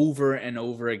up over and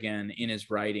over again in his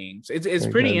writings. It's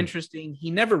pretty interesting. He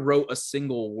never wrote a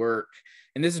single work,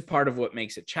 and this is part of what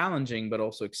makes it challenging, but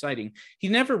also exciting. He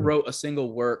never wrote a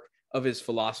single work of his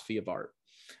philosophy of art.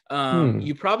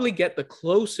 You probably get the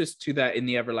closest to that in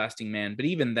The Everlasting Man, but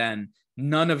even then,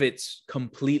 none of it's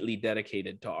completely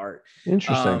dedicated to art.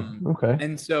 Interesting. Okay.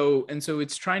 And so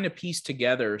it's trying to piece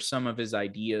together some of his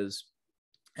ideas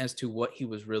as to what he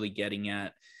was really getting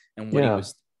at and what he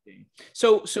was thinking.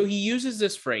 So he uses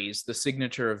this phrase, the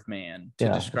signature of man, to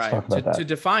describe, to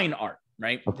define art,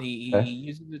 right? He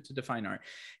uses it to define art.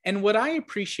 And what I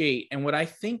appreciate and what I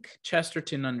think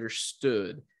Chesterton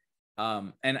understood,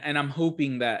 and I'm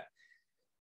hoping that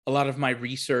a lot of my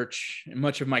research and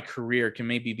much of my career can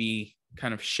maybe be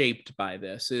kind of shaped by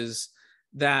this, is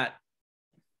that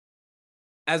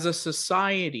as a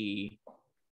society,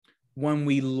 when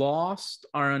we lost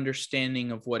our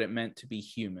understanding of what it meant to be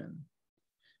human,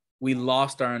 we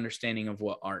lost our understanding of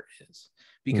what art is,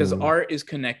 because art is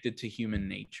connected to human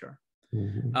nature.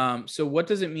 So what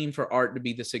does it mean for art to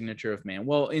be the signature of man?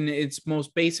 Well, in its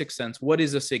most basic sense, what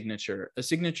is a signature? A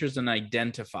signature is an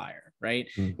identifier, right?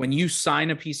 When you sign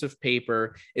a piece of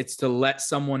paper, it's to let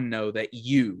someone know that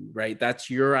you, right? That's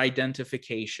your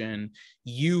identification.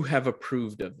 You have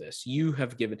approved of this. You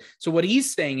have given. So what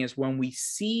he's saying is, when we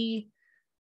see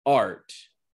art,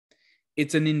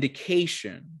 it's an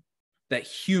indication that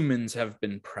humans have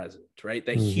been present, right?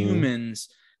 That humans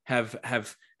have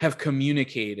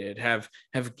communicated, have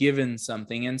given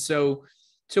something. And so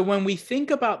when we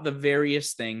think about the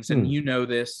various things, and you know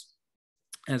this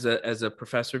as a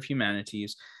professor of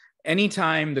humanities,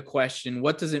 anytime the question,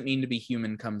 what does it mean to be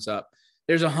human, comes up,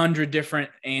 there's 100 different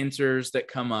answers that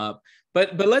come up.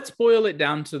 But let's boil it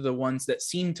down to the ones that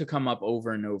seem to come up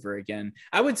over and over again.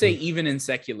 I would say even in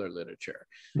secular literature.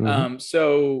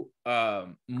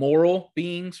 Moral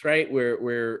beings, right?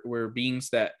 We're beings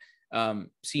that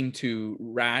seem to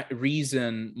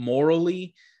reason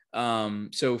morally.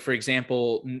 So, for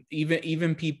example,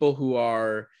 even people who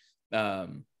are,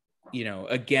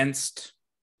 against,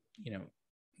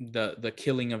 the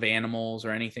killing of animals or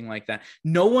anything like that.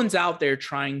 No one's out there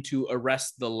trying to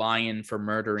arrest the lion for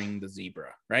murdering the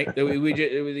zebra, right?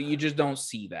 You just don't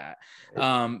see that,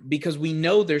 because we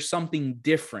know there's something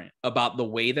different about the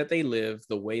way that they live,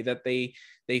 the way that they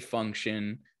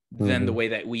function, than the way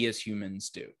that we as humans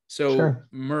do. So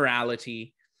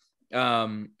morality,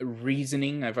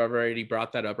 reasoning, I've already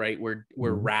brought that up, right? We're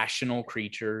rational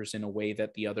creatures in a way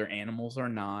that the other animals are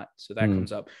not. So that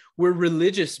comes up. We're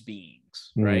religious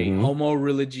beings, right? Homo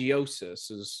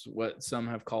religiosus is what some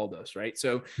have called us, right?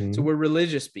 So we're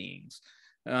religious beings.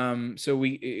 So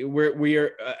we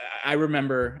are. I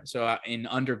remember. So in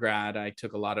undergrad, I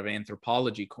took a lot of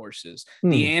anthropology courses.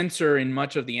 The answer in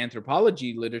much of the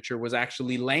anthropology literature was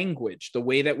actually language. The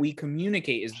way that we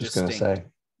communicate is distinct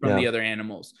from the other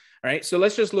animals. All right. So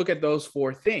let's just look at those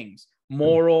four things: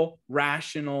 moral,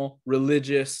 rational,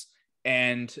 religious,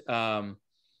 and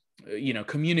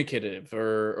communicative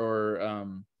or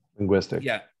linguistic.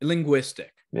 Yeah,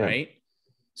 linguistic. Yeah. Right.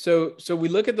 So we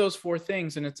look at those four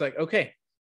things, and it's like, okay.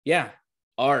 Yeah,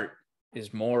 art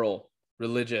is moral,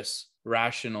 religious,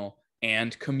 rational,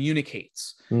 and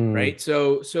communicates, right?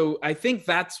 So I think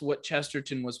that's what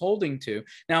Chesterton was holding to.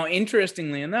 Now,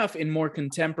 interestingly enough, in more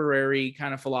contemporary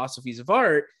kind of philosophies of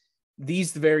art,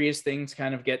 these various things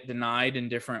kind of get denied in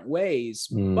different ways.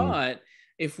 But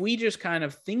if we just kind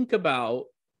of think about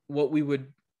what we would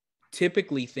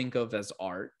typically think of as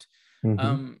art,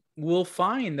 we'll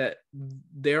find that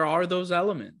there are those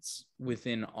elements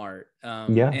within art.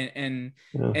 And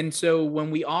so when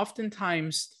we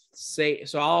oftentimes say,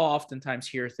 so I'll oftentimes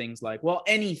hear things like, well,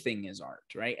 anything is art,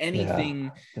 right?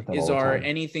 Anything is art.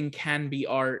 Anything can be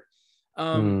art.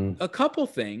 A couple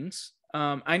things.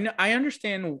 I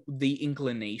understand the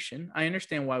inclination. I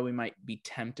understand why we might be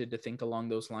tempted to think along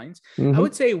those lines. I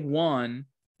would say, one,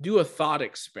 do a thought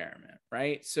experiment,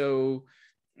 right? So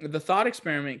the thought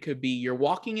experiment could be, you're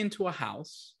walking into a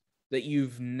house that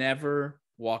you've never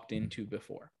walked into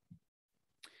before.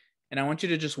 And I want you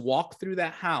to just walk through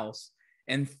that house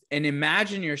and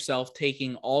imagine yourself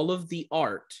taking all of the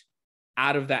art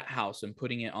out of that house and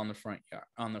putting it on the front yard,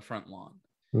 on the front lawn.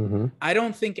 I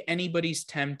don't think anybody's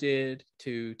tempted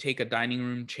to take a dining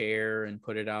room chair and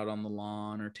put it out on the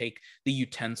lawn, or take the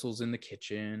utensils in the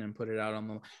kitchen and put it out on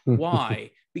the lawn.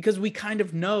 Why? Because we kind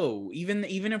of know, even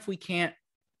if we can't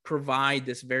provide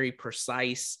this very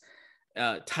precise,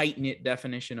 tight-knit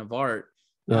definition of art,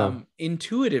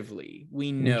 intuitively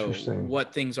we know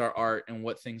what things are art and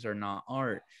what things are not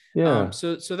art.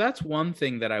 So that's one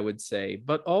thing that I would say.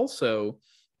 But also,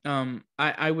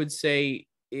 I would say,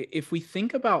 if we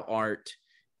think about art,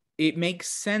 it makes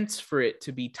sense for it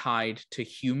to be tied to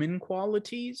human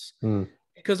qualities,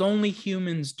 because only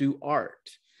humans do art.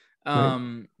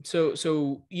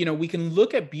 So we can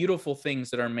look at beautiful things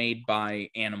that are made by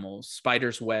animals: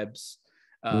 spiders' webs,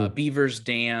 beavers'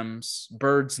 dams,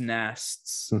 birds'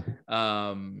 nests,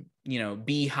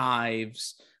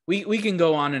 beehives. We can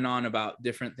go on and on about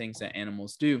different things that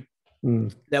animals do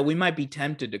that we might be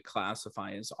tempted to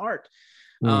classify as art.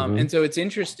 And so it's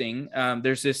interesting.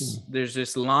 There's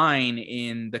this line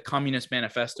in the Communist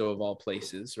Manifesto, of all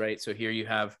places, right? So here you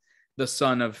have the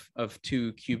son of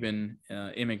two Cuban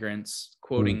immigrants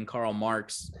quoting Karl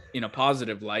Marx in a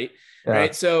positive light,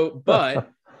 right? So, but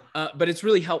it's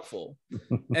really helpful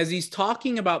as he's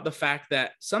talking about the fact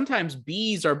that sometimes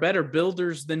bees are better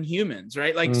builders than humans,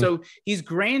 right? Like, so he's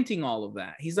granting all of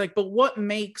that. He's like, but what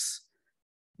makes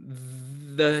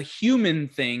the human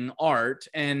thing art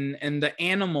and the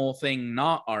animal thing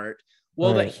not art?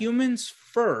 Well, that humans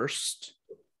first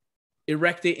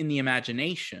erect it in the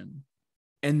imagination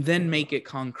and then make it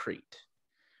concrete,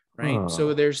 right?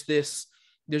 So there's this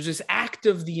act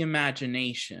of the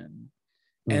imagination,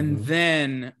 and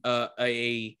then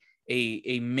a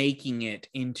making it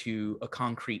into a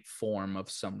concrete form of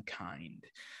some kind.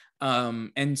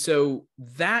 And so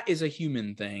that is a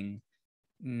human thing,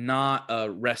 not a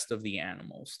rest of the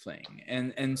animals thing.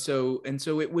 And so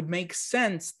it would make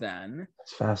sense then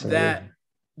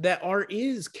that art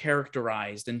is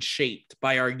characterized and shaped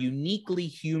by our uniquely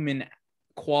human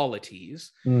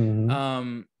qualities.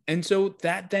 And so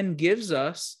that then gives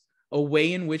us a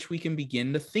way in which we can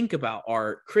begin to think about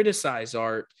art, criticize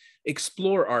art,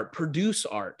 explore art, produce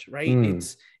art, right?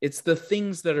 It's the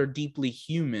things that are deeply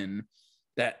human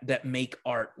that make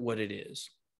art what it is.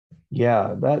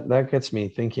 Yeah, that gets me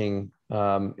thinking.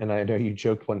 And I know you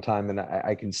joked one time, and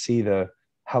I can see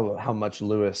how much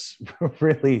Lewis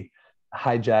really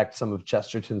hijacked some of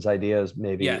Chesterton's ideas.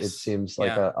 Maybe it seems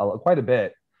like quite a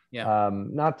bit.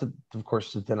 Not to, of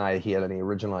course, to deny he had any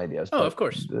original ideas. Oh, but, of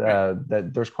course.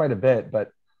 That there's quite a bit.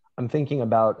 But I'm thinking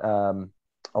about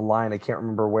a line, I can't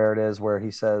remember where it is, where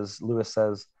Lewis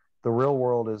says, the real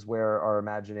world is where our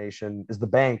imagination is the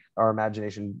bank our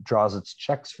imagination draws its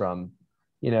checks from.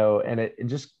 And it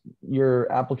just,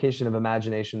 your application of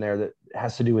imagination there that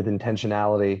has to do with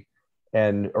intentionality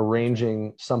and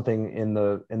arranging something in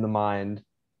the mind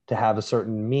to have a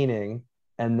certain meaning,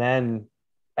 and then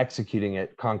executing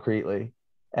it concretely.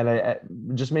 And it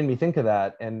just made me think of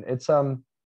that. And it's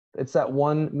that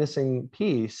one missing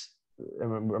piece.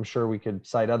 I'm sure we could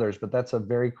cite others, but that's a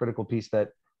very critical piece that,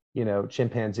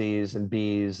 chimpanzees and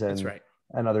bees and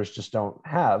others just don't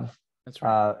have. That's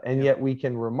right. And yet we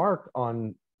can remark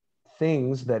on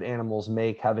things that animals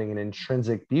make having an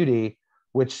intrinsic beauty,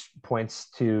 which points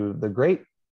to the great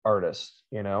artist,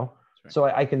 Right. So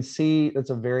I can see that's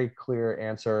a very clear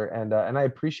answer. And I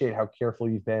appreciate how careful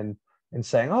you've been in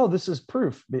saying, oh, this is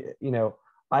proof.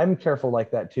 I'm careful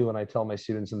like that too. When I tell my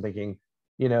students, I'm thinking,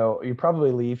 you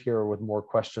probably leave here with more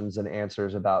questions than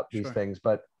answers about these things.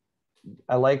 But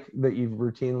I like that you've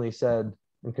routinely said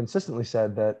and consistently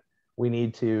said that we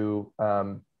need to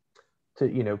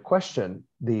question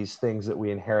these things that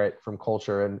we inherit from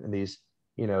culture and these,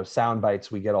 sound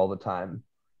bites we get all the time.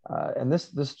 And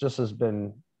this just has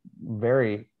been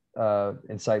very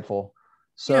insightful.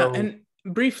 So, and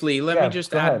briefly, let me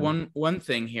just add one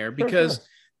thing here, because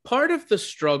part of the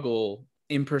struggle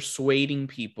in persuading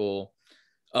people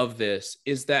of this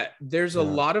is that there's a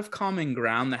lot of common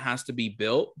ground that has to be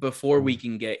built before we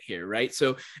can get here, right?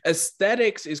 So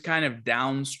aesthetics is kind of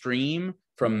downstream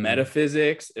from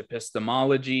metaphysics,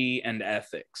 epistemology, and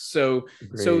ethics. So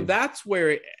that's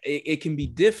where it can be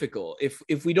difficult.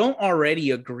 If we don't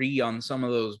already agree on some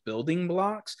of those building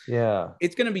blocks,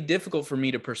 it's going to be difficult for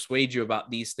me to persuade you about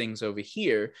these things over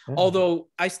here. Although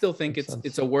I still think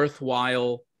it's a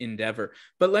worthwhile endeavor.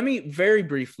 But let me very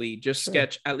briefly just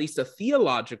sketch at least a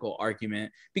theological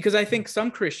argument, because I think some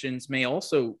Christians may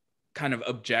also kind of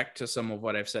object to some of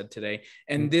what I've said today.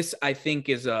 And this, I think,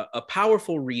 is a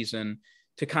powerful reason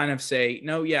to kind of say,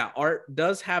 no, art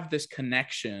does have this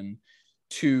connection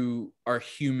to our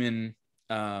human,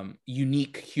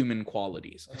 unique human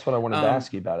qualities. That's what I wanted to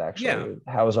ask you about, actually.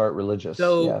 How is art religious?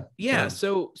 So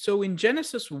in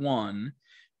Genesis 1,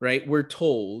 right, we're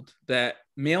told that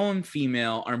male and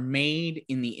female are made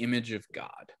in the image of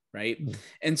God, right?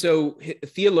 And so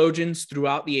theologians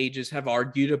throughout the ages have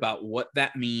argued about what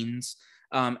that means.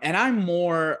 And I'm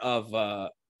more of a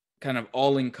kind of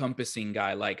all-encompassing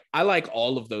guy. Like, I like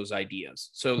all of those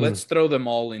ideas. So let's throw them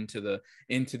all into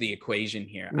the equation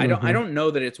here. I don't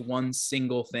know that it's one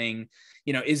single thing.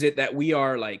 You know, is it that we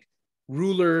are like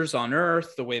rulers on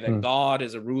earth the way that God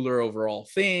is a ruler over all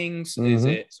things? Is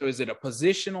it a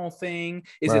positional thing?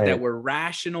 Is it that we're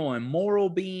rational and moral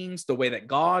beings the way that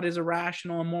God is a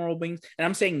rational and moral being? And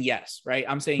I'm saying yes, right?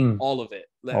 I'm saying all of it.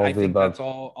 I think that's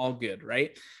all good,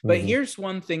 right? But here's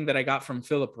one thing that I got from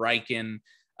Philip Ryken,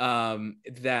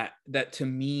 that to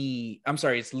me, I'm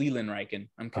sorry, it's Leland Ryken.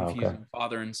 I'm confusing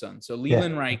father and son. So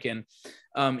Leland Ryken,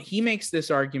 he makes this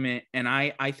argument, and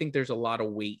I think there's a lot of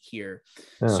weight here.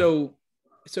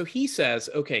 So he says,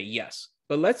 okay, yes,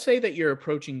 but let's say that you're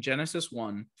approaching Genesis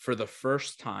 1 for the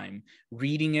first time,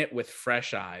 reading it with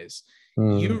fresh eyes.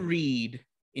 You read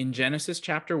in Genesis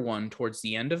chapter 1, towards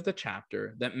the end of the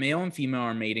chapter, that male and female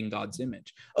are made in God's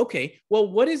image. Okay, well,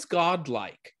 what is God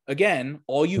like? Again,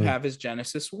 all you have is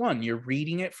Genesis 1. You're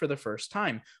reading it for the first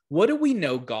time. What do we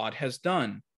know God has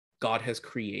done? God has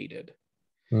created.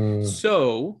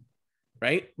 So,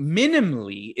 right,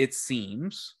 minimally, it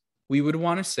seems we would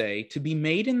want to say to be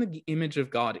made in the image of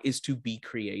God is to be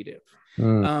creative.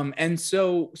 And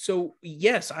so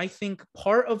yes, I think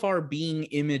part of our being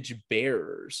image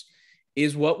bearers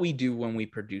is what we do when we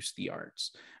produce the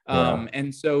arts.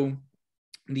 And so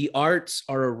the arts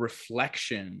are a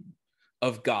reflection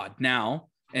of God. Now,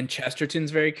 and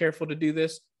Chesterton's very careful to do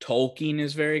this. Tolkien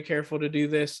is very careful to do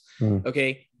this.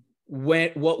 Okay.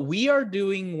 What we are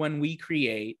doing when we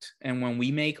create and when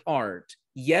we make art,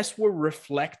 yes, we're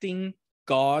reflecting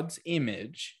God's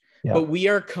image, but we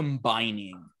are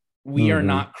combining. We are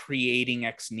not creating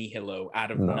ex nihilo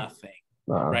out of nothing.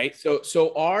 Right.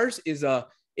 So ours is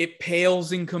it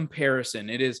pales in comparison.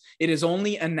 It is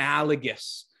only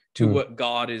analogous to what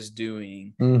God is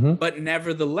doing, but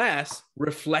nevertheless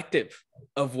reflective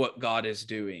of what God is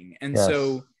doing. And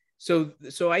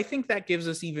so I think that gives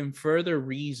us even further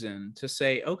reason to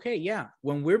say, okay,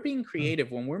 when we're being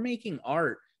creative, when we're making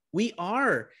art, we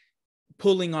are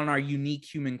pulling on our unique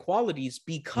human qualities,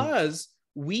 because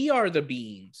we are the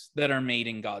beings that are made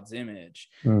in God's image.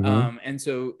 And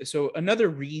so another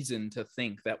reason to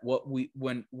think that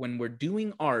when we're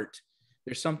doing art,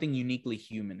 there's something uniquely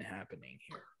human happening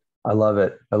here. I love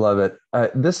it.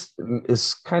 This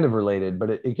is kind of related, but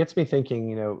it gets me thinking,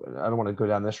 you know, I don't want to go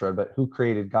down this road, but who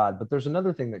created God? But there's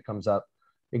another thing that comes up.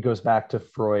 It goes back to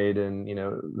Freud and, you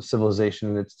know, the civilization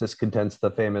and its discontents,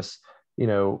 the famous, you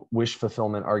know, wish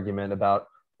fulfillment argument about,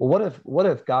 well, what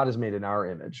if God is made in our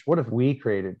image? What if we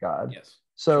created God? Yes.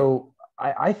 So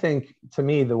I think, to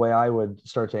me, the way I would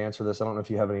start to answer this, I don't know if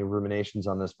you have any ruminations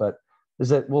on this, but is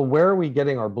that, well, where are we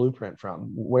getting our blueprint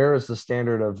from? Where is the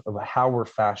standard of how we're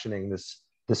fashioning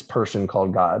this person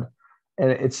called God?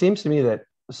 And it seems to me that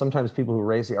sometimes people who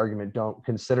raise the argument don't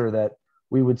consider that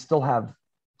we would still have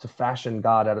to fashion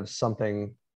God out of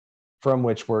something from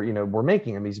which we're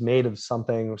making him. He's made of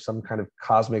something, some kind of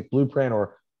cosmic blueprint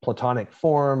or Platonic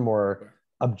form or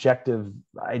objective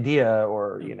idea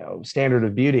or, you know, standard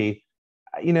of beauty.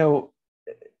 You know,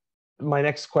 my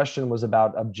next question was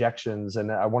about objections,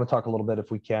 and I want to talk a little bit, if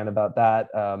we can, about that.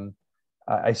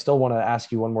 I still want to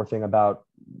ask you one more thing about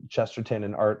Chesterton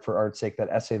and art for art's sake, that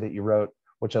essay that you wrote,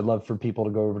 which I'd love for people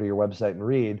to go over to your website and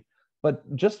read.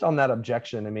 But just on that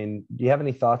objection, I mean, do you have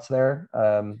any thoughts there?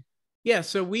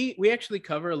 So we actually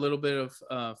cover a little bit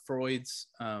of Freud's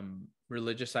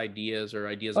religious ideas or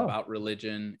ideas about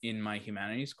religion in my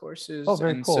humanities courses.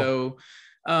 Very cool.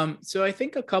 So I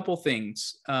think a couple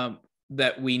things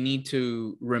that we need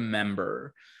to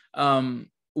remember.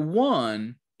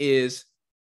 One is,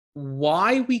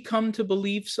 why we come to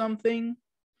believe something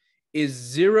is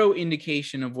zero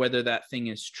indication of whether that thing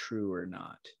is true or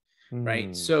not.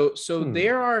 Right. So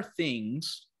there are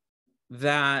things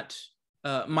that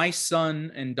my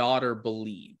son and daughter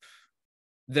believe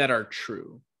that are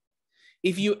true,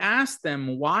 if you ask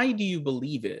them, why do you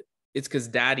believe it? It's because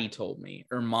daddy told me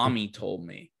or mommy told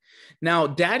me. Now,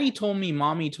 daddy told me,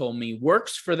 mommy told me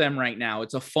works for them right now.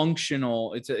 It's a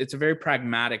functional, it's a very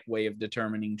pragmatic way of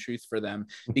determining truth for them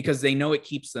because they know it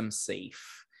keeps them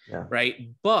safe, right?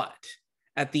 But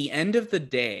at the end of the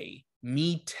day,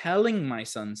 me telling my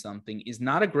son something is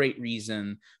not a great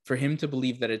reason for him to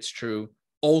believe that it's true,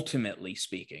 ultimately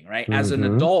speaking, right? As an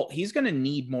adult, he's going to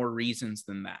need more reasons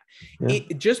than that.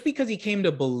 Just because he came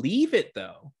to believe it,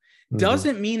 though,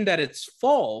 doesn't mean that it's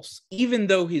false, even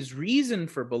though his reason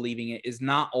for believing it is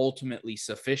not ultimately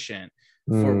sufficient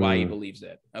for why he believes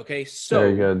it. Okay, so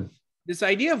very good. This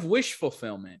idea of wish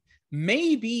fulfillment,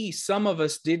 maybe some of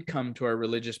us did come to our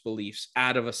religious beliefs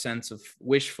out of a sense of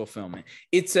wish fulfillment.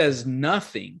 It says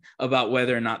nothing about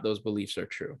whether or not those beliefs are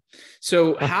true.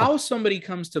 So how somebody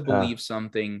comes to believe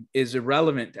something is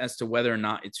irrelevant as to whether or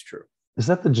not it's true. Is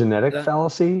that the genetic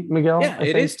fallacy, Miguel? Yeah,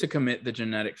 it is to commit the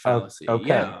genetic fallacy. Okay.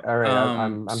 Yeah. All right.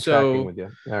 I'm tracking with you.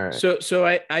 All right. So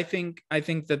I think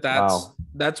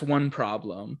that's one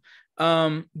problem.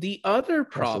 The other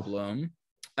problem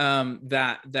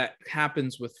that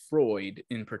happens with Freud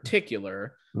in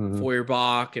particular,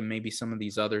 Feuerbach, and maybe some of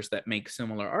these others that make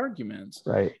similar arguments,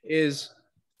 right, is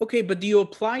okay, but do you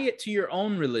apply it to your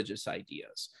own religious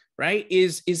ideas? Right?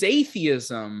 Is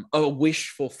atheism a wish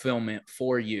fulfillment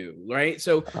for you? Right?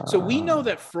 So we know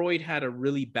that Freud had a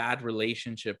really bad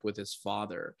relationship with his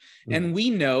father, and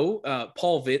we know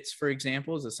Paul Vitz, for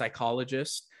example, is a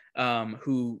psychologist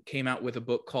who came out with a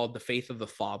book called The Faith of the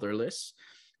Fatherless,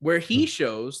 where he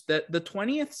shows that the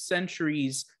 20th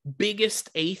century's biggest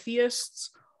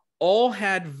atheists all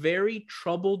had very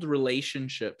troubled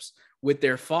relationships with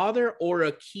their father or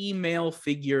a key male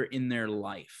figure in their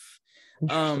life.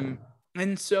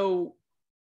 And so,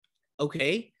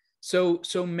 okay, so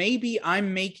maybe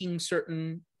I'm making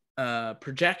certain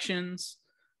projections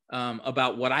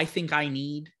about what I think I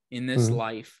need in this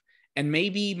life, and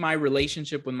maybe my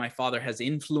relationship with my father has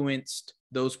influenced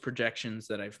those projections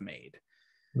that I've made.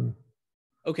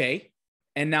 Okay,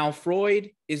 and now Freud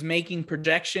is making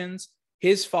projections.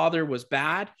 His father was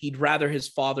bad. He'd rather his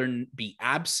father be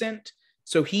absent,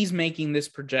 so he's making this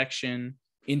projection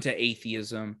into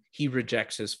atheism. He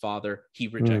rejects his father. He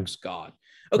rejects God.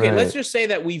 Okay, right. Let's just say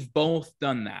that we've both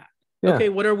done that. Yeah. Okay,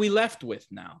 what are we left with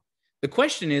now? The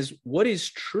question is, what is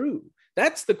true?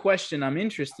 That's the question I'm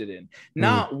interested in,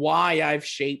 not why I've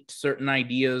shaped certain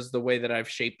ideas the way that I've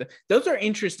shaped them. Those are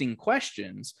interesting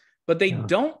questions, but they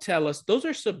don't tell us. Those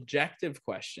are subjective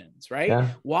questions, right? Yeah.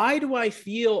 Why do I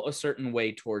feel a certain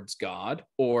way towards God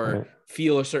or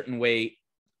feel a certain way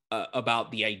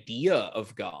about the idea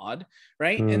of God,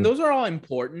 right? And those are all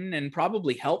important and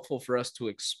probably helpful for us to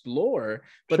explore,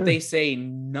 but they say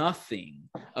nothing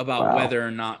about whether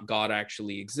or not God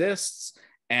actually exists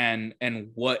and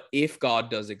what, if God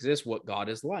does exist, what God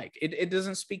is like. It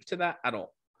doesn't speak to that at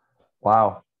all.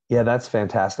 Wow. Yeah, that's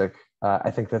fantastic.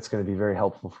 I think that's going to be very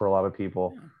helpful for a lot of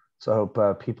people. Yeah. So I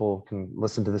hope people can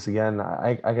listen to this again.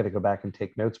 I got to go back and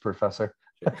take notes, Professor.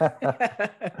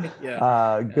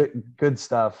 Good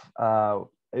stuff.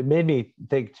 It made me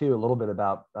think too a little bit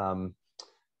about not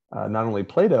only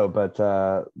Plato, but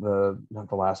not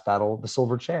the last battle, the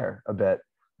silver chair, a bit,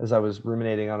 as I was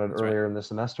ruminating on it earlier in the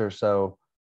semester. So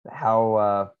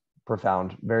how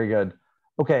profound. Very good.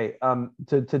 Okay,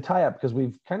 to tie up, because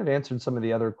we've kind of answered some of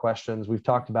the other questions. We've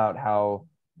talked about how,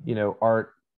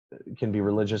 art can be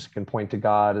religious, can point to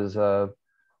God as a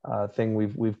thing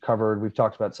we've covered. We've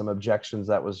talked about some objections.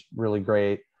 That was really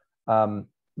great.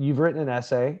 You've written an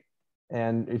essay,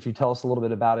 and if you tell us a little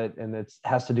bit about it, and it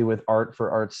has to do with art for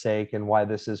art's sake and why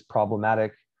this is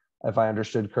problematic, if I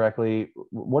understood correctly.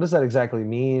 What does that exactly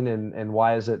mean, and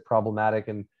why is it problematic,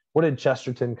 and what did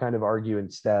Chesterton kind of argue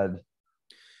instead?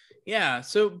 Yeah,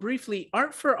 so briefly,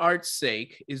 art for art's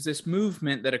sake is this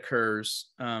movement that occurs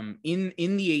in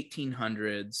the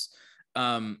 1800s.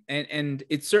 And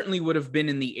it certainly would have been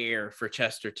in the air for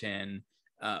Chesterton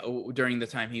during the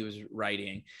time he was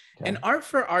writing. Okay. And art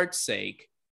for art's sake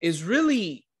is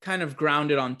really kind of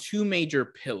grounded on two major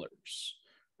pillars,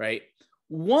 right?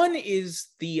 One is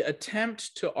the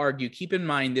attempt to argue, keep in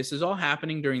mind, this is all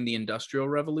happening during the Industrial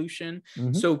Revolution.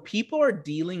 So people are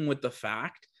dealing with the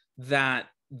fact that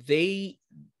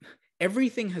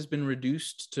everything has been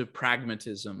reduced to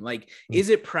pragmatism. Like, is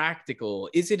it practical?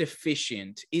 Is it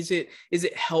efficient? Is it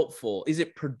helpful? Is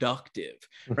it productive?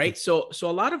 Right? So a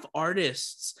lot of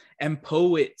artists and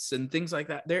poets and things like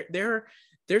that,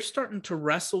 they're starting to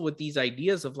wrestle with these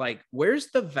ideas of like, where's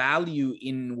the value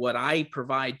in what I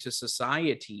provide to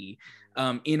society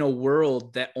in a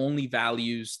world that only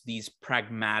values these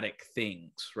pragmatic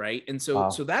things, right? And so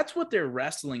that's what they're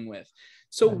wrestling with.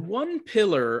 So one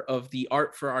pillar of the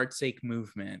art for art's sake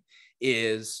movement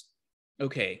is,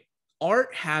 okay,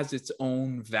 art has its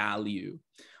own value.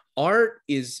 Art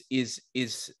is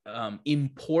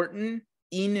important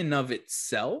in and of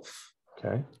itself.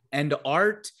 Okay. And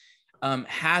art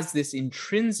has this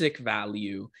intrinsic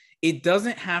value. It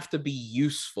doesn't have to be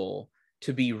useful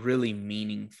to be really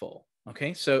meaningful.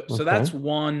 Okay. So that's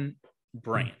one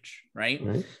branch,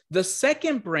 right? The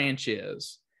second branch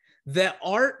is that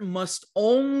art must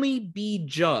only be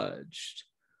judged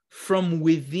from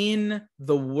within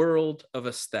the world of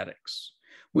aesthetics,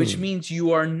 which means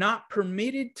you are not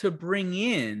permitted to bring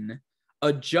in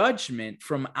a judgment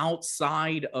from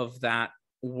outside of that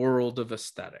world of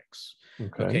aesthetics.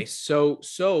 Okay.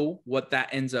 So what that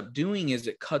ends up doing is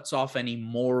it cuts off any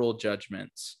moral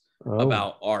judgments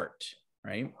about art,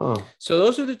 right? So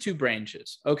those are the two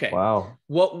branches. Okay. Wow.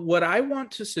 What I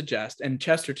want to suggest, and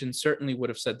Chesterton certainly would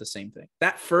have said the same thing.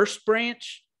 That first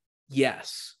branch,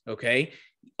 yes. Okay.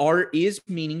 Art is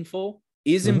meaningful,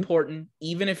 is important,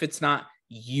 even if it's not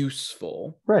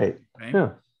useful. Right.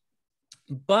 Yeah.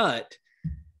 But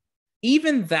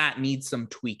even that needs some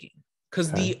tweaking,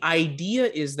 because the idea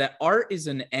is that art is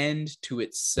an end to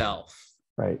itself.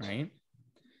 Right.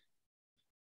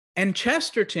 And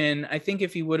Chesterton, I think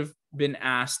if he would have been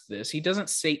asked this, he doesn't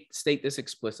state this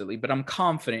explicitly, but I'm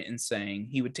confident in saying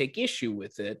he would take issue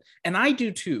with it. And I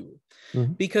do too,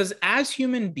 because as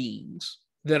human beings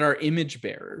that are image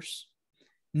bearers,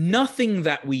 nothing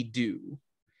that we do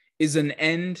is an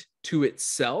end to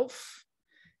itself.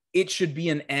 It should be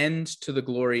an end to the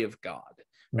glory of God,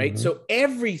 right? So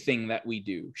everything that we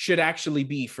do should actually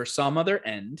be for some other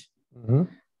end.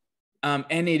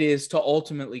 And it is to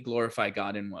ultimately glorify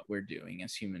God in what we're doing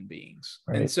as human beings.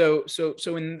 And so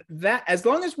in that, as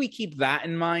long as we keep that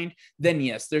in mind, then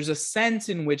yes, there's a sense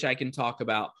in which I can talk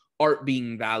about art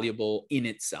being valuable in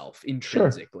itself,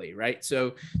 intrinsically, right?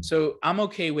 So I'm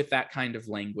okay with that kind of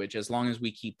language as long as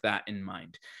we keep that in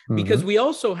mind, because we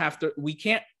also have to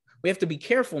be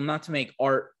careful not to make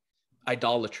art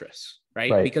idolatrous,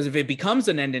 right? Because if it becomes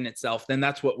an end in itself, then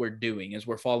that's what we're doing, is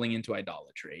we're falling into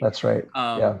idolatry. That's right.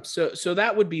 So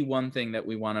that would be one thing that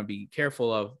we want to be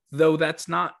careful of, though that's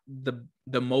not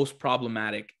the most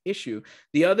problematic issue.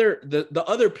 The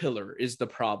other pillar is the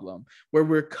problem where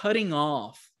we're cutting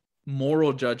off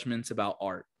moral judgments about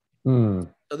art. So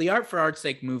the art for art's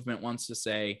sake movement wants to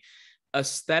say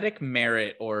aesthetic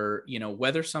merit, or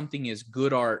whether something is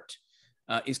good art,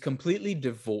 is completely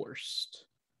divorced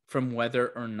from whether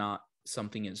or not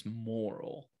something is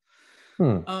moral.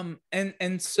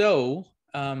 So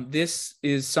this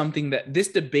is something that this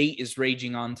debate is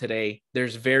raging on today.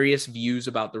 There's various views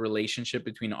about the relationship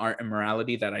between art and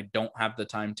morality that I don't have the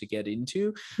time to get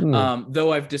into,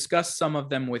 though I've discussed some of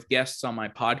them with guests on my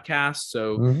podcast.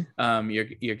 So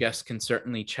your guests can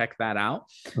certainly check that out.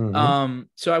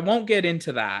 So I won't get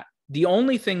into that. The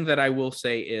only thing that I will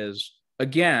say is,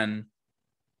 again,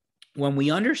 when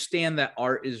we understand that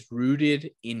art is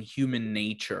rooted in human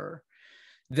nature,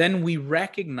 then we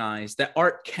recognize that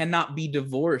art cannot be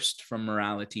divorced from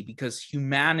morality, because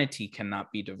humanity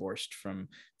cannot be divorced from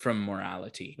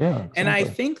morality. And I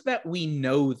think that we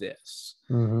know this.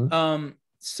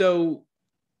 So,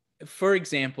 for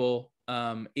example,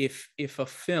 if a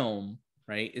film,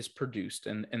 right, is produced,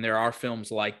 and there are films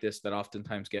like this that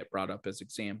oftentimes get brought up as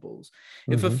examples.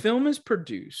 If a film is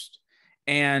produced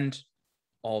and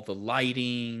all the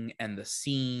lighting and the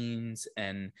scenes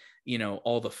and,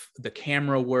 all the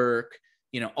camera work,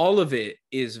 all of it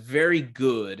is very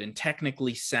good and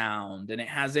technically sound, and it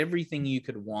has everything you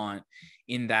could want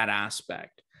in that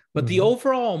aspect. But the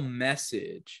overall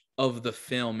message of the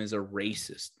film is a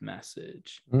racist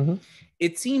message.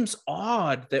 It seems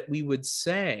odd that we would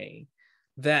say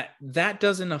that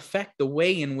doesn't affect the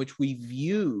way in which we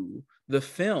view the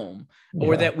film,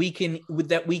 or that we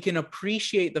can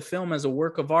appreciate the film as a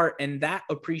work of art, and that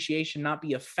appreciation not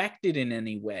be affected in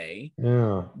any way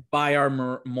by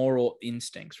our moral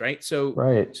instincts, right?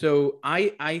 So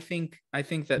I think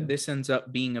that this ends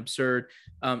up being absurd.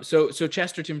 So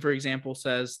Chesterton, for example,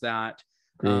 says that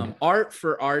art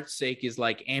for art's sake is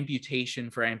like amputation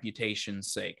for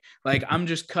amputation's sake. Like, I'm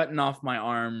just cutting off my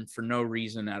arm for no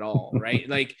reason at all, right?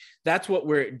 Like, that's what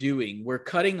we're doing. We're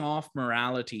cutting off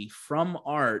morality from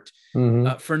art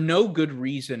for no good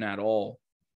reason at all.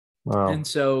 And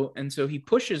so he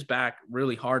pushes back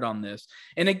really hard on this.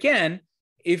 And again,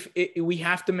 we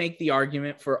have to make the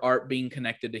argument for art being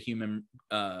connected to human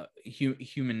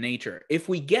nature. If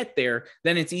we get there,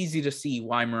 then it's easy to see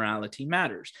why morality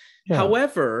matters.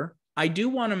 However, I do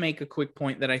want to make a quick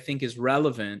point that I think is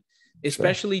relevant,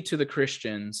 especially to the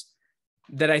Christians,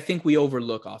 that I think we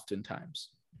overlook oftentimes.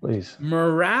 Please.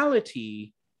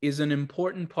 Morality is an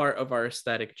important part of our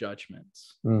aesthetic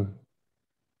judgments,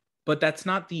 but that's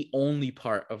not the only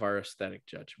part of our aesthetic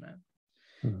judgment.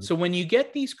 So when you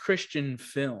get these Christian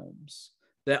films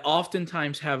that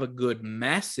oftentimes have a good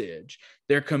message,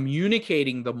 they're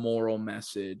communicating the moral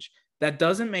message, that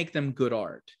doesn't make them good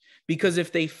art. Because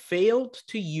if they failed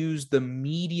to use the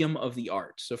medium of the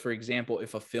art, so for example,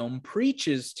 if a film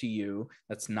preaches to you,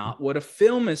 that's not what a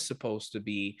film is supposed to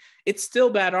be, it's still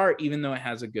bad art, even though it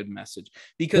has a good message.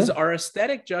 Because our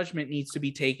aesthetic judgment needs to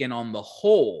be taken on the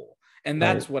whole. And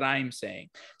that's what I'm saying.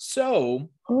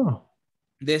 So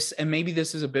this, and maybe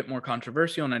this is a bit more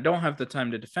controversial, and I don't have the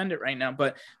time to defend it right now,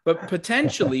 but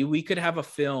potentially we could have a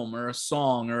film or a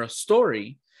song or a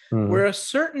story where a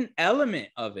certain element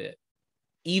of it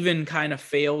even kind of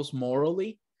fails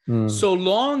morally, so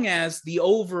long as the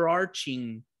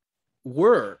overarching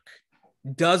work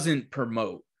doesn't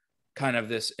promote kind of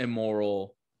this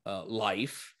immoral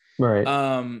life.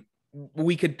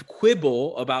 We could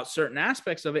quibble about certain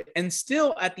aspects of it and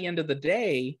still at the end of the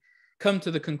day come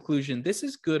to the conclusion this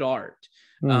is good art,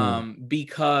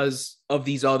 because of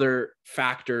these other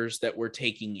factors that we're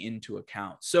taking into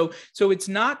account. So it's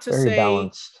not to say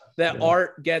balanced, that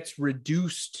art gets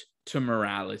reduced to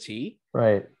morality,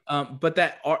 but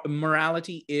that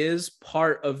morality is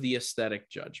part of the aesthetic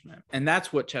judgment, and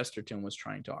that's what Chesterton was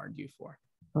trying to argue for.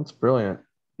 That's brilliant.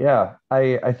 Yeah,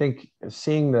 I think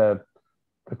seeing the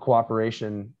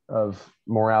cooperation of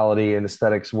morality and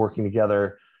aesthetics working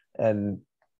together, and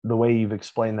the way you've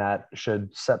explained that,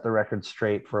 should set the record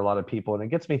straight for a lot of people. And it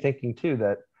gets me thinking too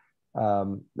that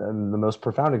the most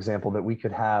profound example that we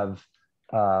could have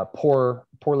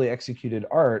poorly executed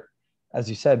art, as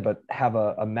you said, but have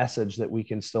a message that we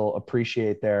can still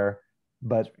appreciate there.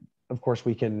 But of course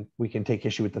we can take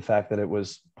issue with the fact that it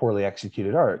was poorly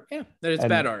executed art. Yeah, that it's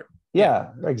bad art.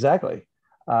 Yeah, exactly.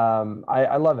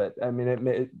 I love it. I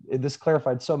mean, this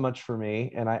clarified so much for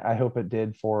me, and I hope it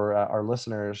did for our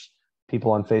listeners,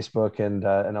 people on Facebook and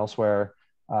elsewhere.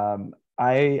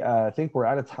 I think we're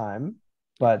out of time,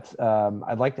 but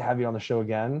I'd like to have you on the show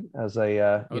again, as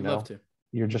I would love to.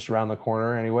 You're just around the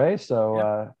corner anyway,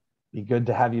 so be good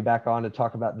to have you back on to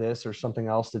talk about this or something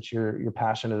else that you're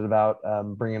passionate about,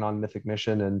 bringing on Mythic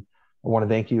Mission. And I want to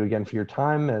thank you again for your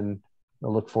time, and I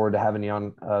look forward to having you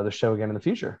on the show again in the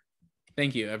future.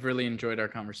 Thank you. I've really enjoyed our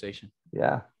conversation.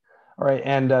 Yeah. All right.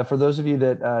 And for those of you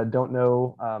that don't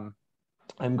know,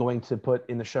 I'm going to put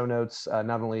in the show notes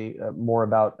not only more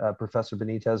about Professor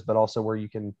Benitez, but also where you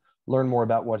can learn more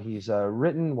about what he's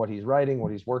written, what he's writing,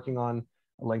 what he's working on.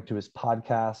 A link to his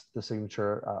podcast, The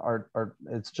Signature Art.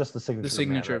 It's just The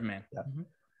Signature of Man. Right?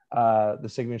 Yeah. The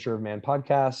Signature of Man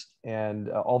podcast, and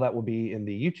all that will be in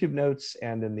the YouTube notes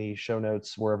and in the show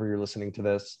notes wherever you're listening to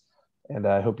this. And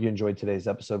I hope you enjoyed today's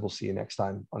episode. We'll see you next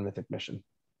time on Mythic Mission.